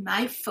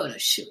 my photo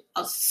shoot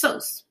are so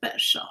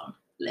special.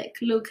 like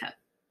look at,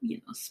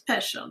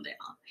 special they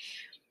are.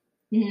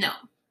 No,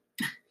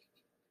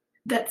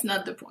 that's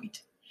not the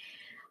point.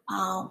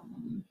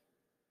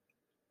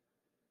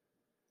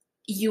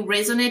 You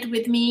resonate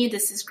with me,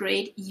 this is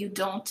great. You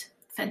don't,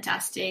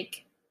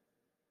 fantastic.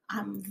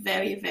 I'm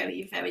very,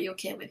 very, very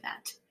okay with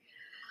that.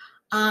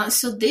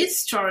 So this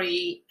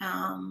story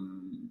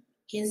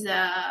is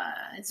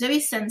it's very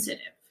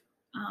sensitive,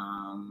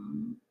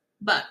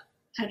 but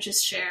I'll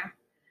just share.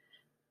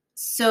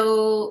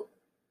 So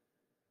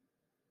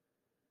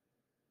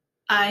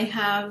I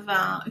have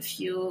a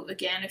few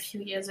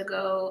years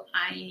ago,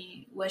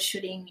 I was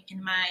shooting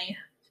in my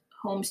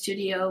home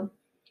studio.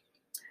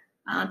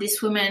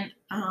 This woman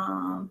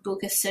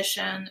booked a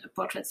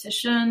portrait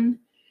session.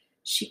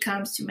 She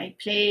comes to my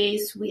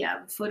place. We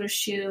have a photo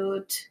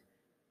shoot.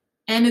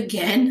 And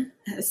again,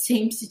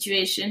 same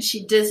situation. It's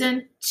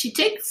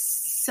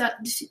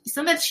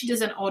not that she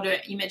doesn't order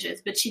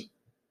images, but she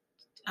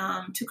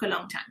took a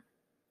long time.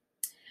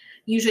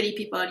 Usually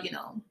people,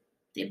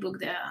 they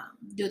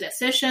do their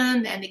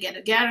session, and they get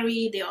a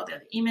gallery, they order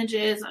the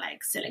images, or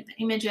like select the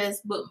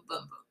images, boom,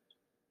 boom, boom.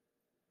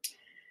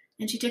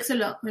 And she takes a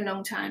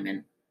long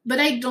time. But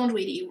I don't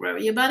really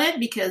worry about it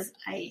because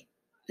I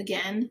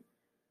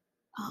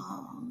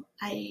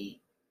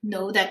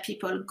know that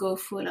people go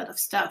through a lot of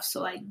stuff,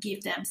 so I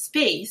give them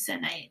space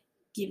and I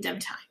give them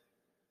time.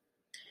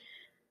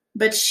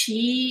 But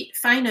she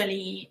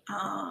finally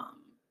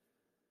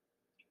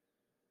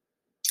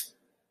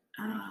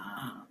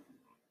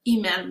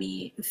emailed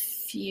me a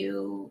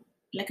few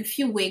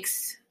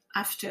weeks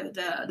after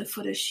the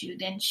photo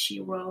shoot, and she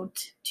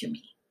wrote to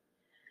me.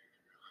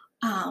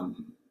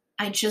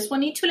 I just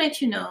wanted to let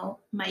you know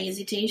my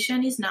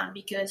hesitation is not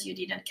because you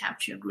didn't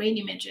capture great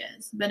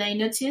images, but I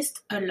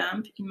noticed a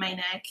lump in my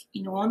neck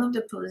in one of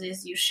the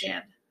poses you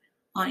shared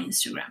on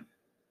Instagram.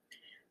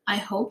 I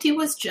hoped it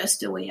was just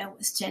the way I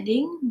was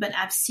standing, but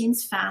I've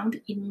since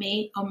found it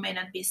may or may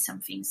not be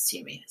something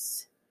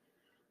serious.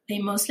 I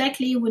most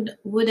likely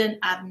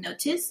wouldn't have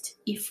noticed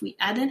if we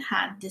hadn't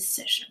had this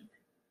session.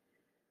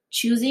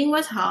 Choosing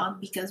was hard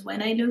because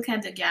when I look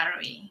at the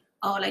gallery,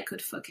 all I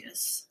could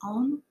focus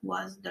on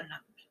was the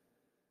lump.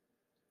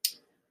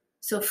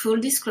 So full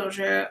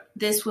disclosure,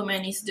 this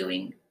woman is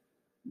doing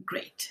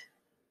great.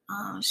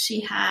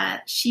 She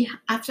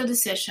after the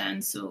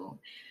session, so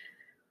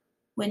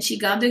when she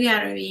got the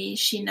gallery,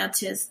 she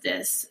noticed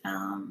this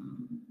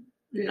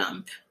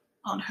lump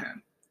on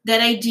her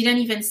that I didn't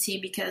even see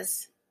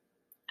because,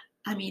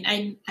 I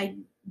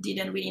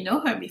didn't really know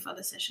her before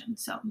the session.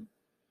 So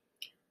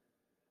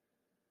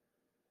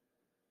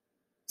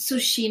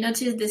she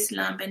noticed this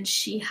lump, and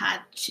she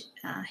had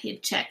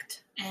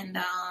checked. And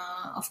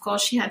of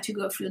course, she had to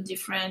go through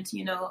different,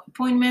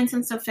 appointments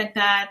and stuff like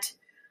that.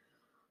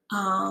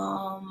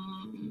 I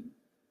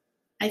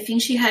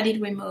think she had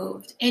it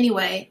removed.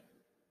 Anyway,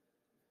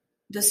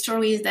 the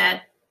story is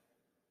that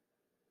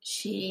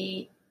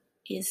she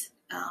is,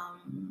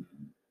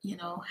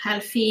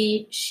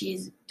 healthy.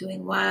 She's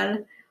doing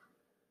well.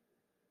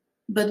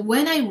 But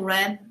when I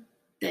read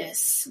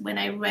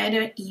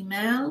her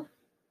email,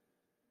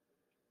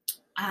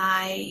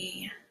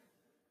 I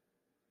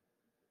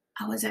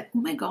was like, oh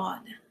my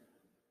God,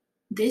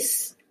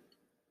 this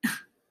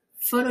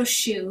photo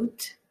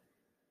shoot,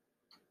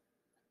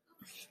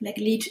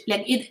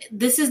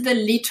 this is the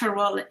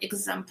literal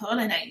example,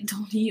 and I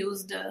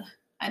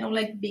don't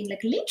like being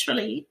like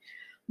literally,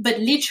 but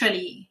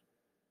literally,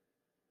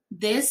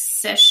 this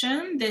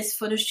session, this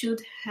photo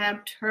shoot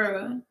helped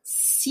her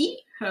see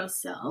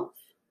herself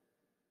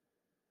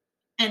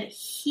and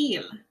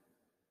heal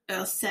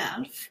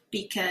herself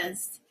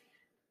because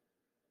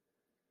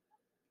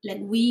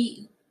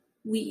we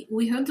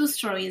heard those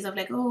stories of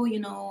like,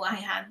 I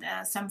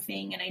had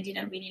something and I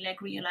didn't really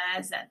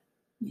realize that,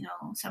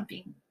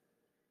 something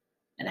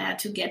that I had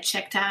to get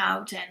checked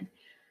out, and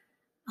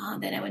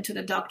then I went to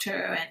the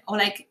doctor,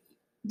 or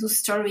those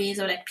stories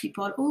of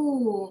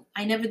people,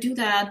 I never do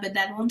that, but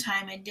that one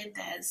time I did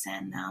this,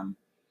 and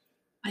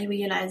I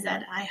realized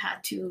that I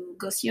had to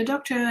go see a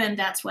doctor, and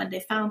that's when they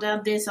found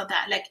out this or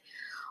that.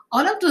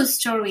 All of those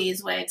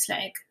stories where it's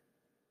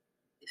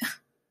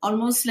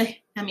almost the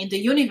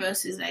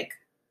universe is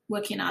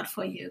working out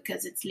for you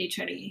because it's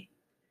literally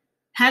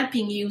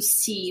helping you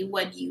see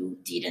what you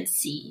didn't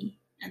see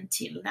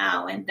until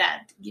now, and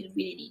that you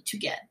really need to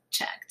get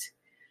checked.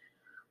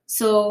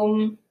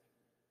 So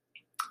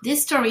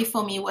this story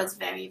for me was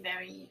very,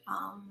 very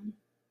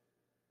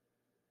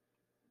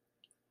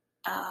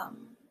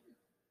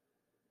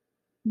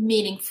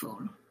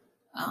meaningful.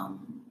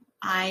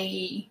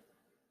 I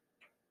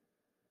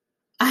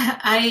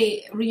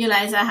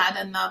realized I had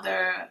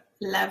another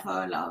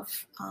level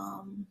of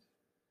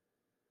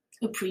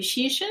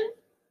appreciation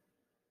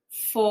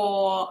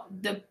for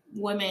the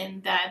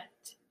women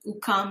who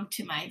come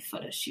to my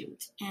photo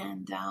shoot,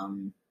 and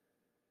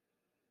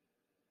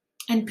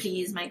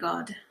please, my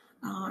God,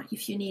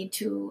 if you need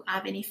to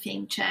have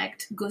anything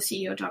checked, go see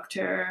your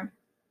doctor.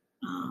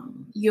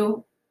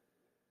 Your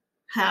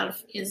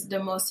health is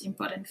the most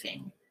important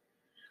thing.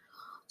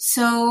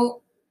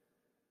 So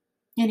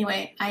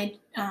Anyway, I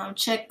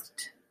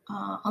checked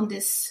on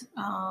this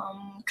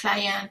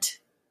client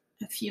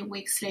a few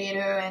weeks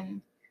later,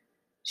 and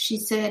she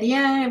said,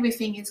 "Yeah,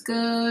 everything is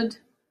good,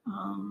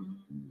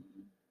 um,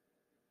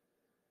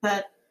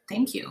 but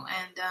thank you."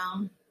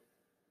 And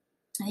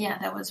yeah,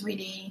 that was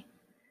really.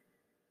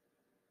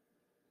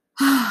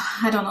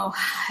 I don't know.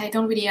 I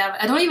don't really have.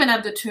 I don't even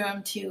have the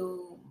term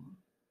to,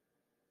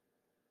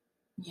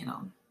 you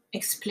know,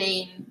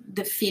 explain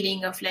the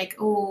feeling of like,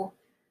 oh,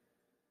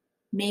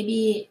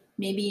 maybe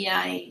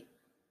I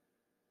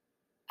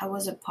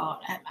was a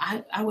part.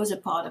 I was a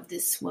part of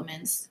this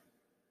woman's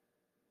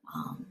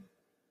um,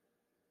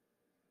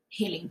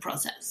 healing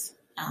process.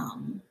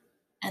 And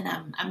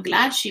I'm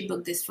glad she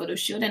booked this photo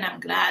shoot, and I'm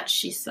glad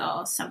she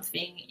saw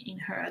something in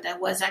her that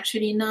was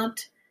actually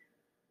not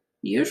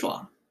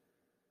usual.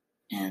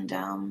 And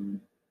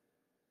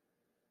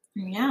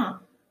yeah,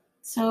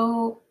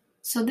 so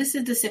this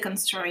is the second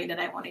story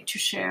that I wanted to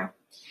share.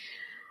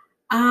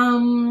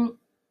 Um,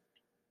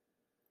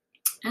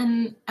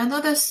 and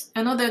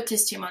another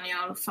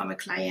testimonial from a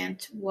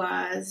client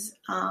was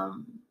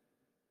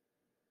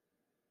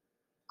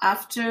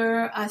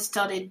after I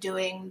started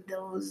doing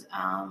those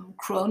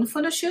crone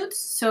photo shoots.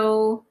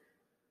 So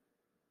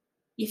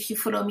if you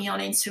follow me on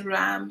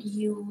Instagram,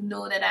 you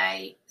know that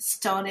I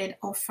started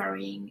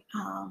offering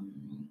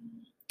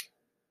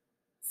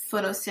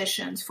photo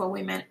sessions for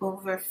women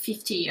over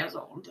 50 years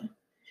old.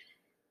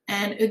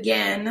 And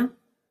again,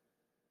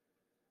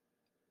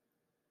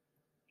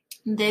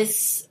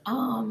 this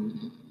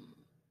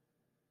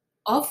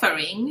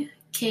offering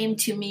came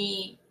to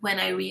me when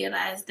I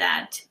realized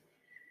that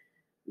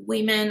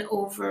women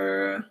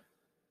over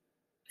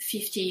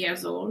 50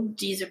 years old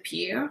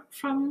disappear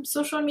from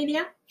social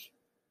media.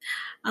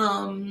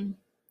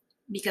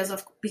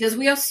 Because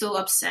we are so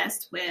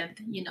obsessed with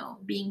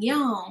being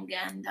young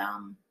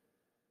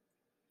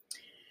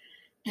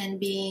and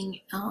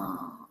being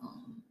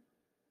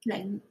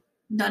like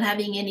not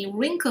having any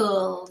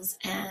wrinkles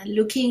and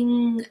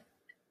looking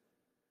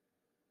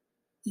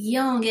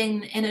young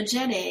and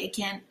energetic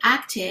and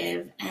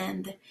active,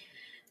 and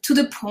to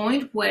the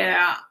point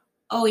where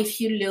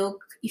if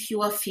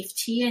you are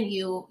 50 and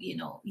you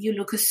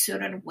look a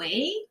certain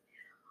way,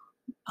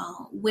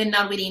 we're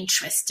not really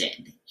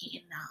interested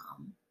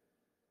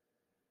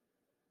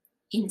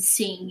in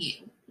seeing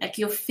you. Like,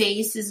 your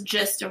face is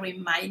just a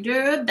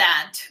reminder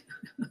that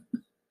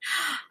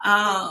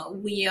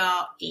we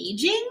are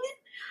aging.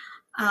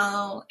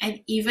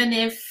 And even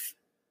if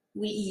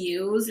we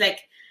use,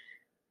 like,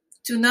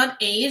 to not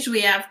age,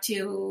 we have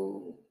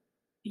to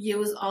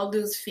use all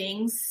those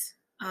things.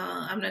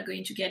 I'm not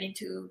going to get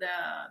into the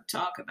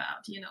talk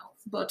about,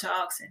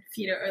 Botox and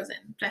fillers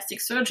and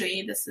plastic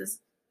surgery. This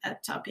is a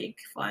topic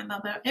for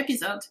another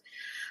episode.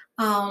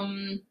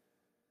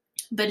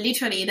 But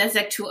literally, there's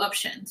like two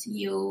options.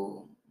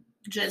 You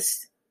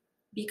just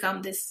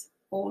become this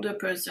older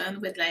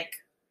person with like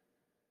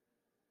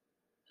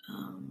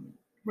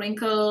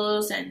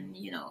wrinkles and,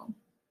 your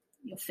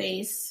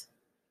face,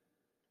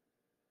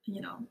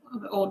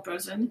 of an old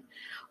person,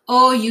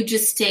 or you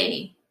just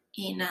stay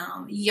in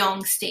a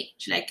young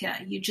stage, like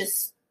you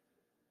just,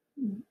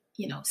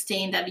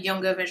 stay in that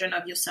younger version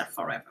of yourself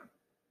forever.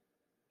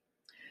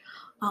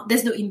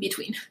 There's no in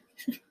between.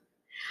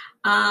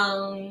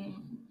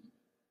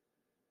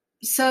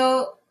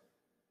 So,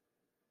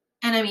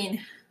 and I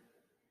mean,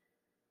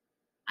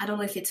 I don't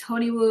know if it's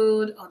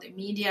Hollywood or the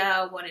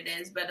media or what it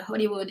is, but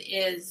Hollywood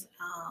is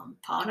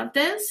part of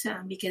this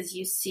because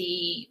you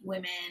see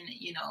women,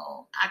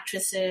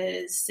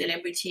 actresses,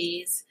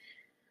 celebrities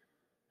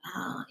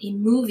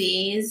in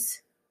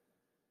movies.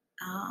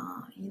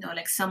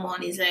 Like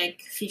someone is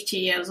like 50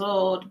 years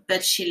old,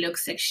 but she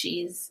looks like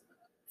she's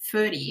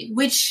 30,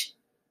 which,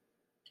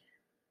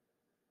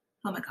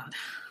 oh my God,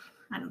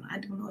 I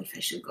don't know if I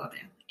should go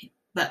there.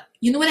 But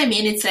you know what I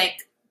mean? It's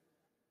like,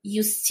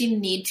 you still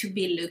need to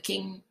be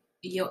looking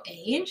your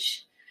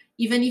age,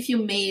 even if you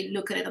may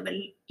look a little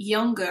bit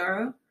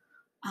younger.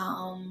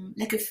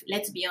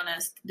 Let's be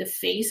honest, the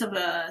face of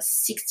a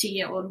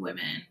 60-year-old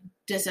woman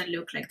doesn't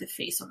look like the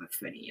face of a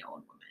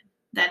 30-year-old woman.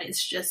 That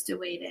is just the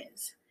way it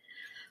is.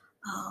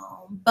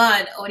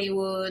 But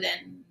Hollywood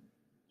and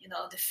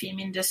the film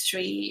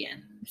industry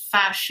and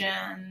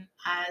fashion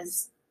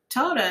has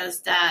taught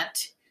us that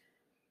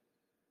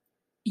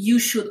you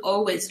should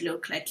always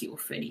look like you're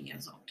 30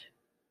 years old.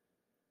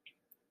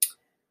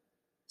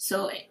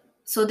 So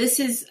this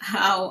is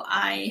how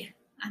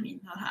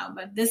not how,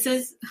 but this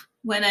is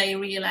when I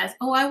realized,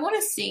 I want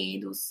to see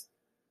those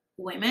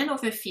women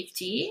over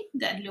 50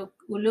 who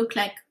look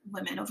like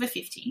women over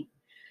 50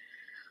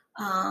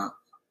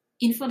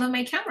 in front of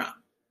my camera.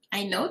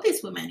 I know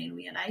these women in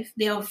real life.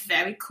 They are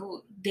very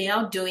cool. They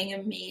are doing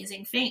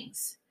amazing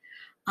things.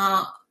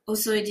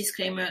 Also, a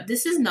disclaimer,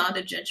 this is not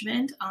a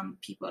judgment on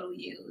people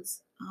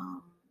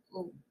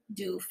who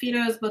do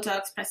fillers,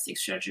 Botox, plastic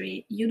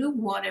surgery. You do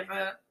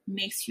whatever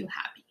makes you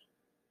happy.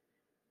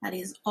 That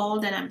is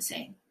all that I'm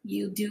saying.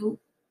 You do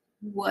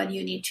what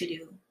you need to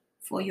do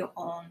for your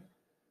own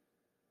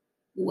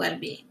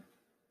well-being.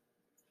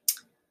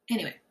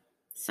 Anyway,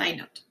 Side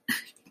note.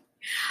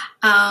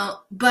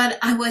 But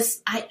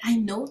I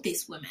know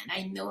these women.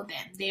 I know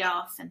them. They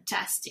are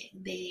fantastic.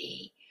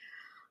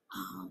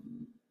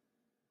 Um,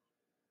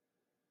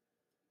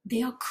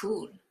 they are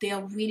cool. They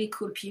are really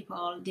cool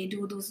people. They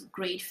do those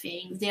great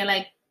things.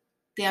 They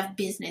have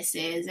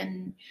businesses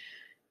and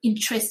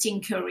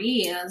interesting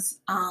careers.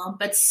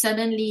 But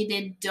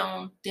suddenly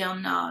they're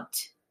not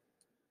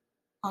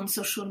on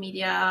social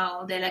media,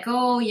 or they're like,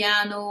 oh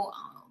yeah, no,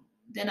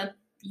 they're not,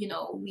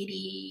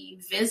 really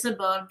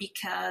visible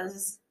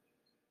because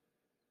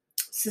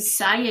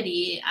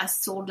society has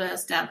told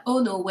us that, oh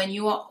no, when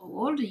you are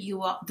old,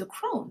 you are the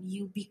crone.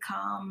 You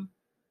become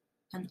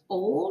an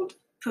old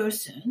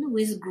person who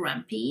is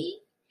grumpy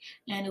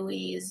and who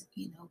is,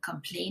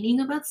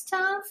 complaining about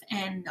stuff,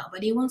 and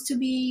nobody wants to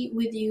be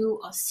with you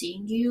or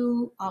seeing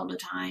you all the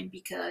time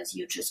because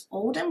you're just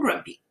old and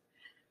grumpy.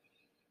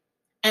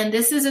 And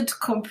this is a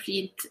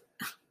complete,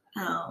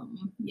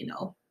 you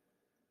know,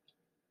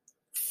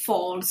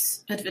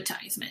 false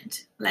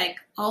advertisement. Like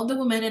all the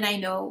women that I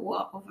know who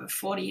are over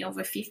 40,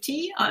 over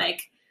 50 are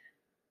like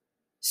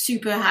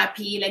super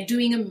happy, like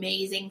doing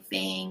amazing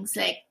things,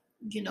 like,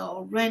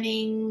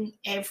 running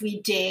every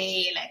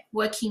day, like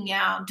working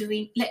out,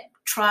 doing like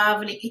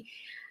traveling.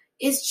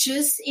 It's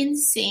just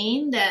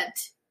insane that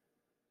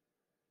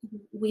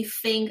we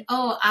think,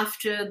 oh,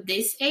 after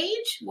this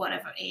age,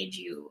 whatever age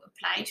you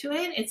apply to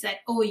it, it's like,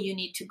 oh, you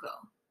need to go.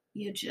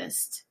 You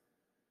just,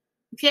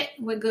 okay,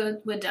 we're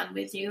good, we're done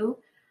with you.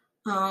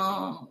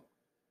 Meanwhile,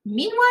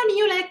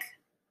 you like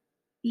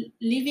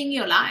living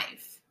your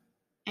life,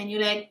 and you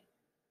like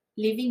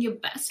living your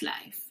best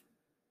life.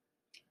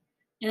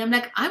 And I'm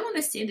like, I want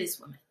to see this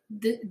woman.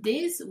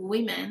 These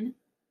women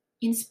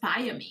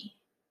inspire me.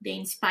 They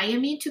inspire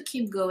me to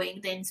keep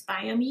going. They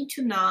inspire me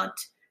to not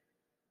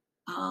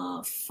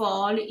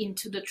fall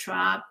into the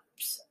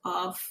traps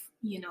of,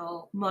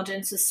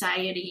 modern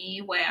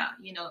society where,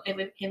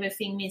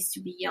 everything needs to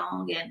be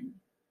young and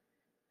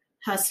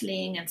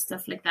hustling and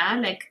stuff like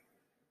that. Like,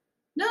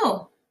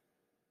 no,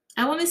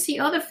 I want to see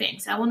other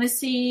things. I want to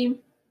see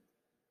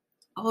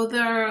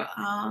other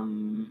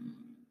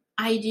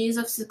ideas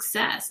of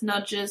success,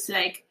 not just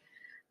like,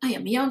 I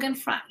am young and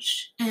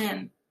fresh,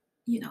 and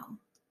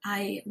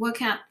I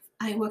work out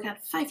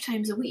 5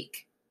 times a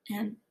week,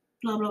 and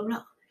blah blah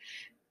blah.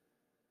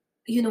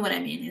 You know what I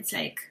mean? It's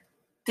like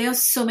there are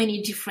so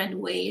many different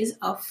ways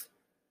of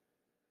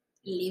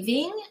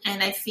living,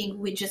 and I think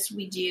we just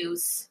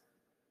reduce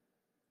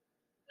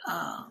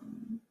our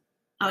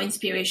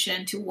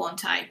inspiration to one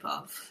type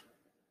of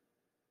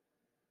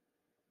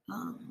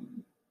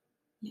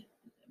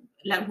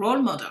like role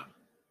model.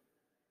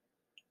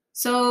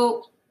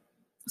 So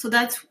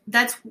that's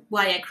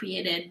why I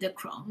created the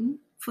Crone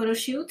photo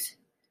shoot,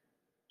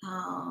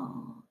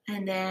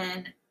 and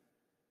then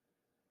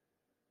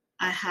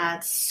I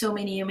had so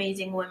many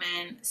amazing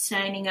women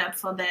signing up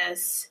for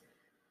this,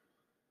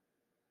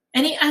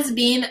 and it has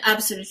been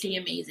absolutely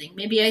amazing.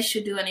 Maybe I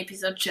should do an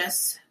episode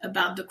just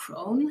about the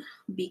Crone,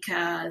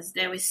 because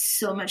there is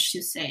so much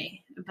to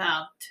say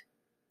about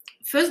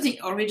first the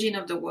origin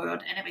of the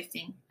word and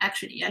everything.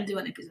 Actually, I'll do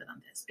an episode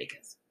on this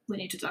because we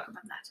need to talk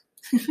about that.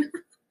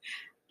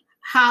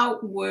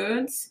 How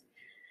words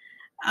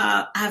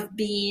have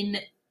been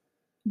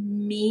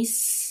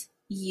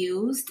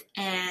misused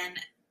and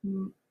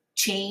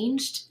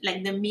changed,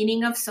 like the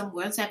meaning of some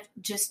words have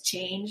just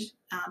changed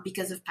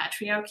because of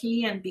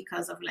patriarchy and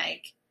because of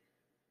like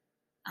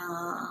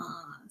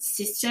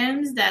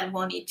systems that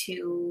wanted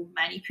to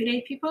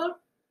manipulate people.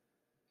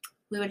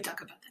 We will talk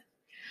about that.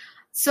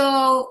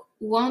 So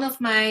one of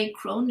my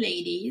crone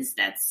ladies,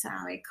 that's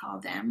how I call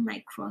them,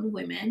 my crone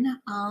women,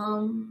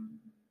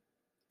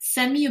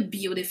 sent me a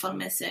beautiful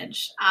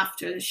message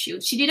after the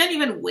shoot. She didn't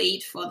even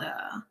wait for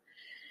the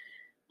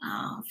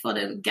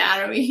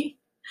gallery.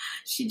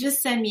 She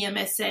just sent me a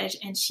message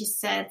and she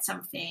said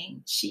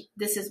something.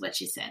 This is what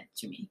she said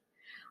to me.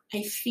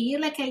 I feel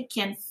like I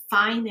can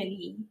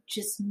finally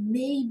just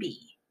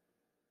maybe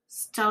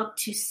start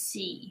to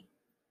see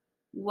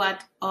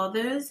what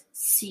others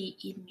see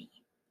in me.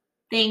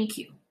 Thank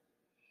you.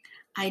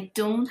 I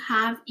don't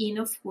have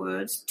enough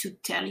words to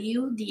tell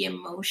you the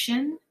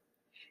emotion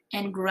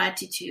and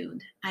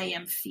gratitude I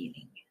am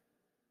feeling.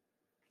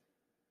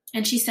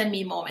 And she sent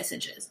me more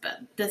messages, but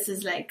this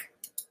is like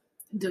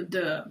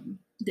the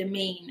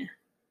main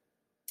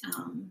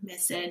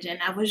message.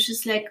 And I was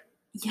just like,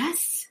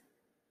 yes,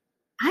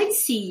 I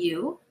see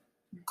you,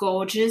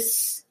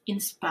 gorgeous,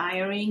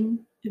 inspiring,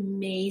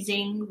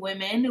 amazing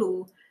women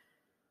who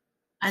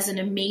has an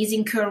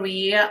amazing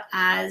career,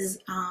 has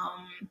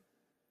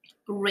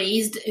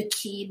raised a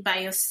kid by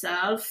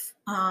yourself,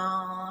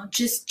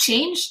 just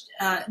changed,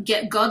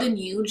 got a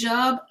new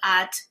job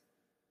at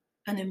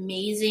an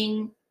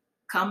amazing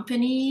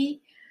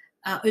company,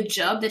 a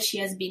job that she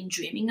has been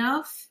dreaming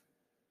of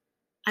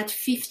at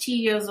 50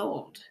 years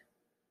old.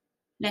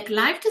 Like,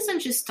 life doesn't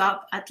just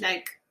stop at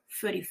like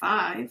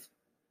 35.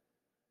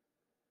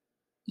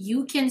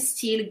 You can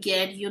still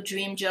get your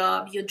dream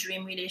job, your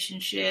dream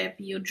relationship,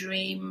 your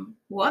dream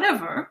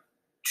whatever,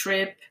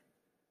 trip,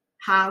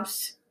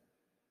 house,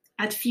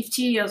 at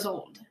 50 years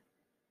old.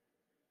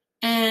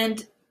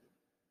 And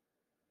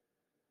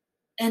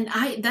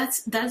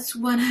that's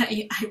what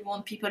I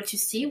want people to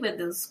see with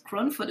those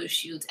grown photo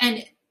shoots.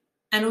 And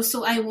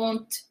also I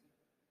want,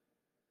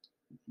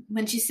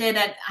 when she said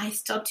that, I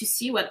start to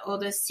see what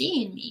others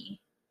see in me.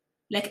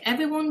 Like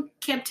everyone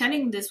kept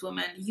telling this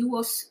woman,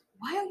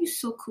 why are you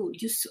so cool?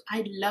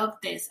 I love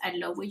this. I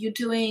love what you're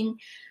doing.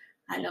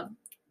 I love,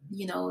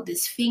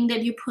 this thing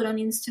that you put on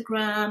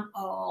Instagram,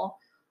 or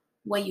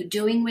what you're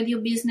doing with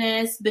your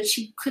business. But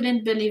she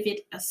couldn't believe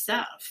it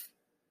herself.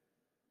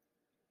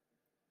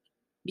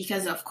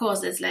 Because of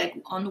course, there's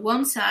like, on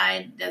one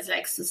side, there's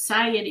like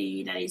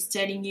society that is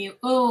telling you,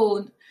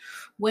 oh,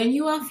 when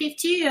you are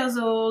 50 years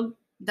old,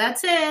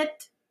 that's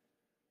it.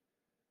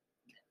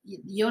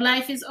 Your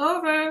life is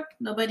over.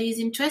 Nobody is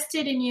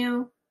interested in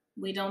you.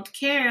 We don't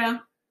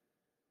care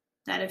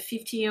that a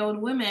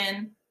 50-year-old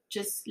woman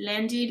just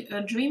landed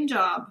a dream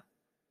job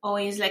or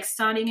is like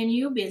starting a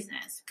new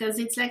business. Because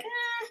it's like,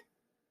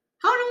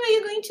 how long are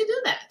you going to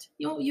do that?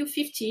 You're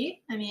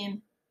 50. I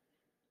mean,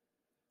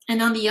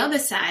 and on the other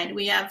side,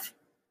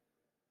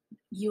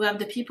 you have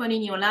the people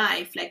in your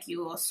life, like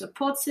your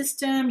support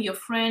system, your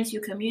friends,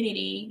 your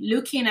community,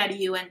 looking at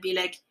you and be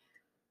like,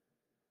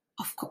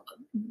 of course,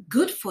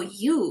 good for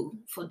you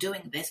for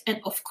doing this.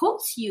 And of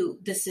course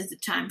this is the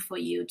time for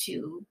you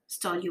to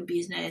start your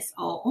business.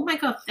 Or, oh my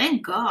God,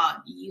 thank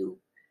God you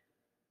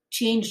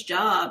changed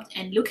jobs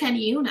and look at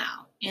you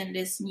now in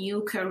this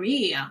new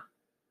career,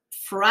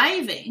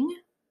 thriving,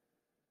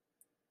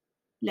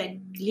 like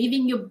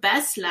living your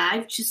best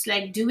life, just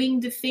like doing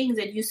the things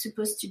that you're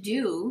supposed to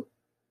do.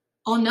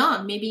 Or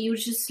not, maybe you're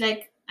just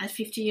like, at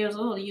 50 years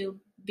old,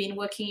 you've been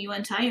working your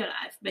entire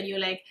life, but you're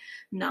like,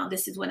 no,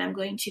 this is what I'm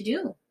going to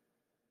do.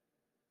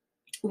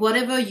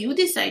 Whatever you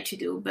decide to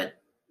do, but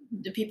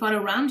the people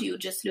around you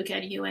just look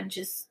at you and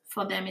just,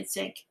 for them, it's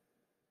like,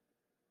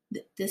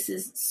 this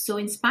is so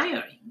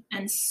inspiring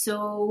and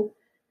so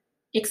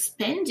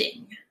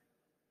expanding.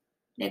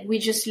 Like, we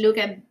just look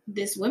at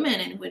this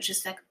woman and we're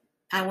just like,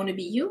 I want to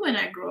be you when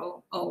I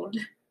grow old.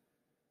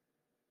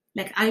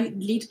 Like,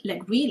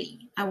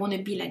 really, I want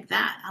to be like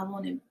that. I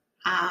want to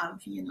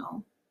have,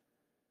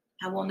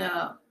 I want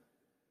to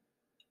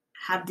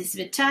have this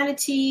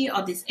vitality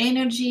or this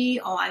energy,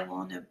 or I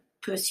want to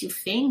pursue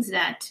things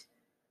that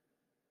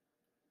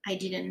I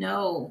didn't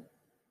know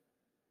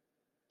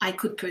I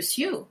could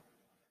pursue.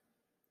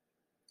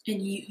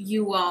 And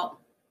you are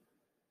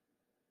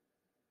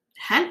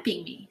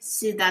helping me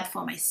see that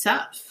for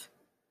myself.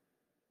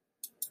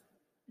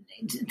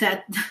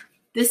 That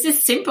this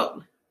is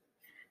simple.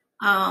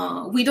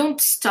 We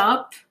don't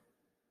stop,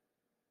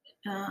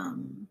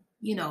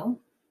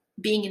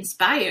 being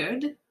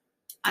inspired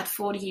at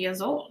 40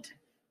 years old.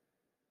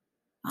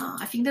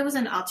 I think there was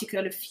an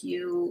article a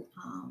few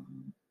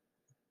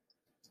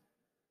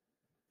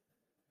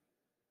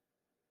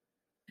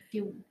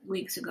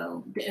weeks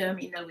ago,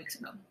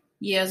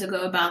 years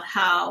ago, about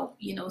how,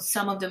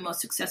 some of the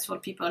most successful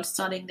people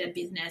starting their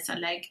business at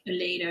like a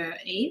later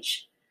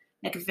age,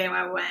 like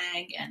Vera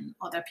Wang and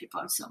other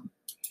people. So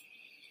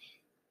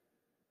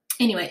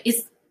anyway,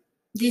 it's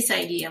this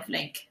idea of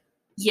like,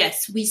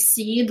 yes, we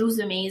see those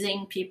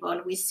amazing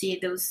people, we see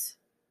those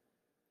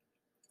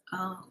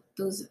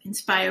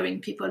inspiring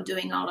people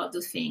doing all of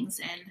those things,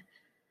 and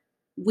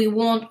we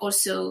want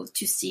also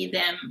to see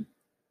them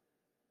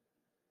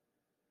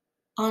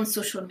on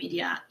social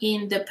media,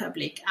 in the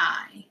public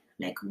eye.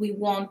 Like, we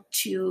want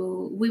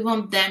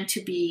them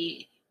to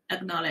be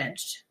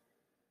acknowledged.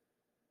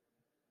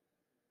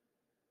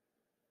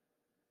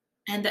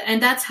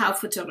 And that's how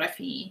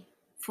photography,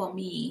 for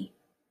me,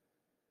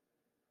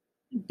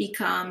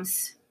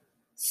 becomes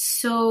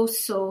so,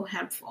 so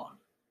helpful.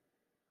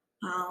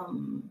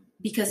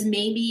 Because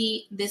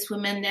maybe this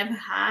woman never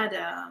had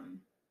a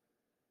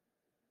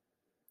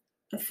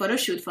photo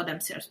shoot for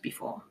themselves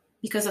before.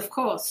 Because, of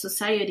course,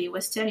 society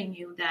was telling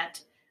you that,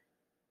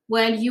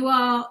 well, you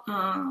are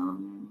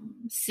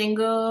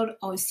single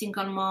or a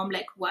single mom.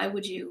 Like, why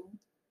would you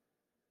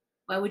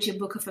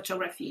book a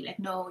photography? Like,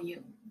 no,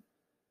 you.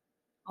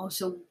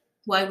 Also,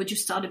 why would you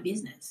start a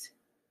business?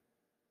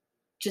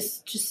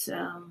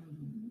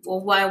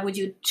 Or why would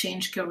you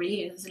change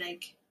careers?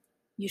 Like,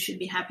 you should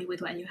be happy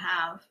with what you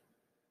have.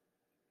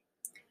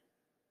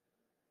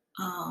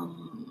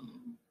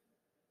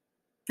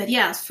 But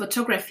yes,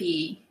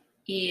 photography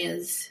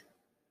is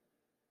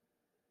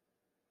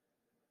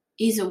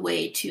a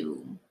way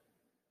to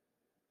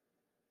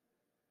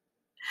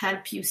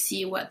help you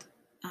see what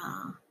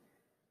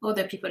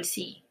other people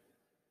see.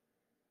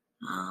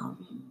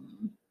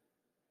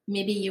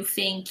 Maybe you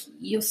think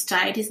your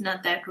style is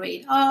not that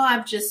great.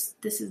 Oh, this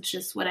is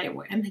just what I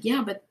wear. I'm like,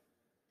 yeah, but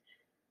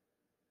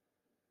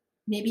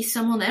maybe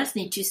someone else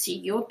needs to see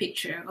your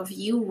picture of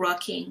you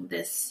rocking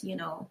this,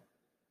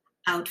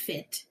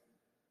 outfit,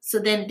 so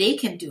then they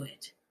can do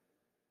it.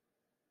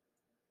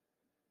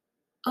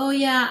 Oh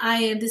yeah,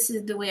 this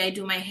is the way I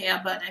do my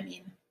hair, but I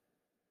mean,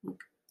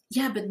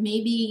 yeah, but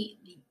maybe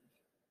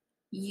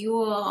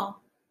your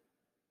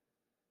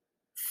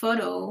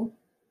photo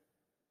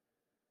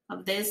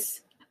of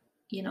this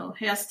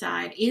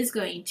hairstyle is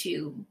going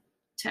to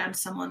tell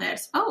someone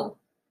else, oh,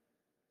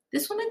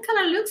 this woman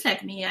kind of looks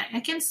like me. I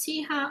can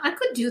see how I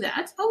could do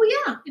that. Oh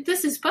yeah,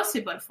 this is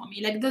possible for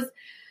me. Like the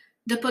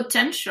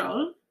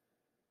potentiality.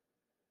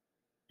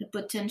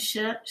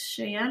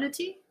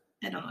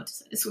 I don't know how to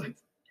say this word.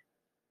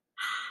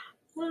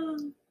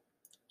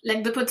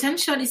 Like the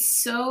potential is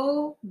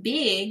so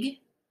big,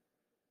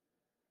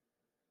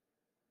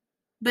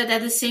 but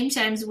at the same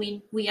time,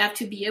 we have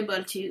to be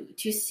able to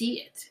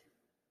see it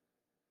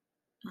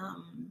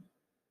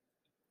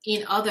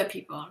in other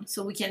people,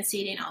 so we can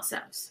see it in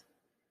ourselves.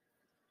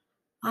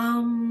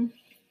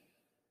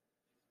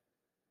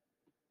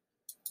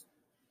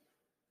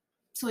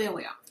 So here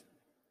we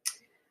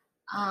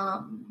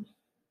are.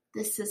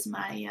 This is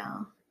my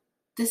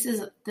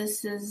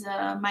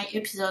my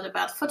episode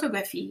about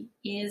photography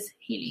is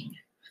healing.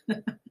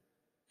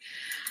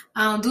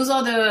 Those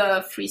are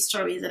the 3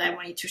 stories that I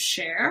wanted to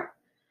share.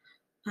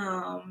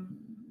 And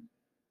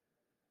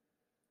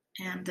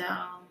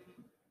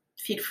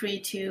feel free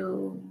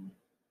to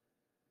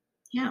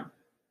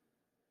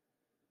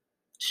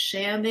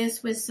share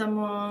this with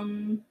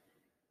someone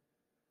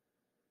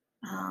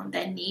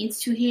that needs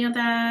to hear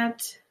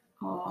that,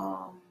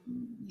 or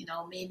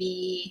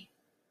maybe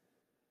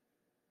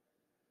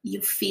you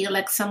feel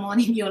like someone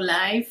in your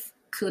life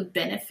could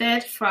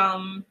benefit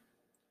from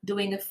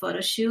doing a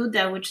photo shoot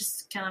that would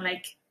just kind of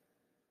like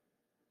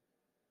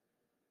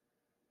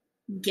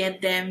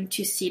get them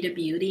to see the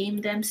beauty in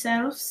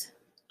themselves.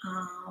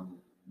 But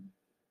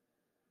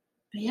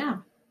yeah,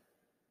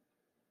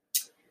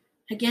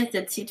 I guess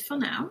that's it for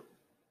now.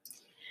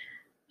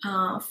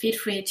 Feel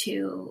free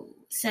to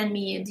send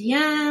me a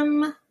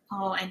DM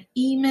or an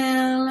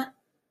email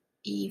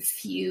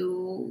if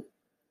you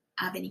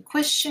have any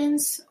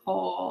questions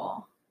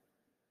or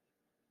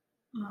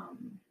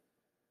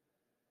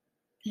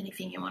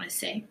anything you want to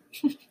say.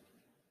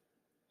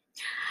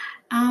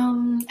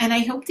 And I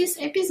hope this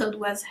episode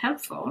was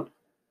helpful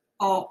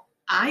or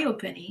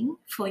eye-opening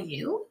for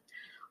you,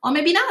 or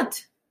maybe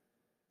not.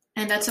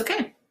 And that's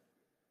okay.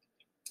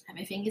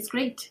 Everything is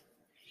great.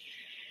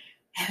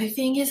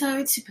 Everything is how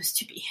it's supposed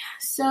to be.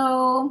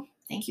 So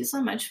thank you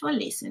so much for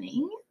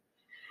listening.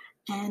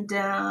 And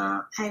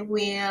I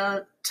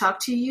will talk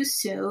to you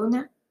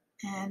soon.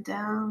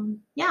 And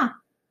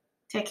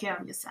take care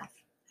of yourself.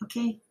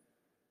 Okay?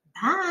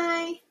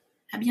 Bye.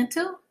 À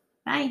bientôt.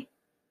 Bye.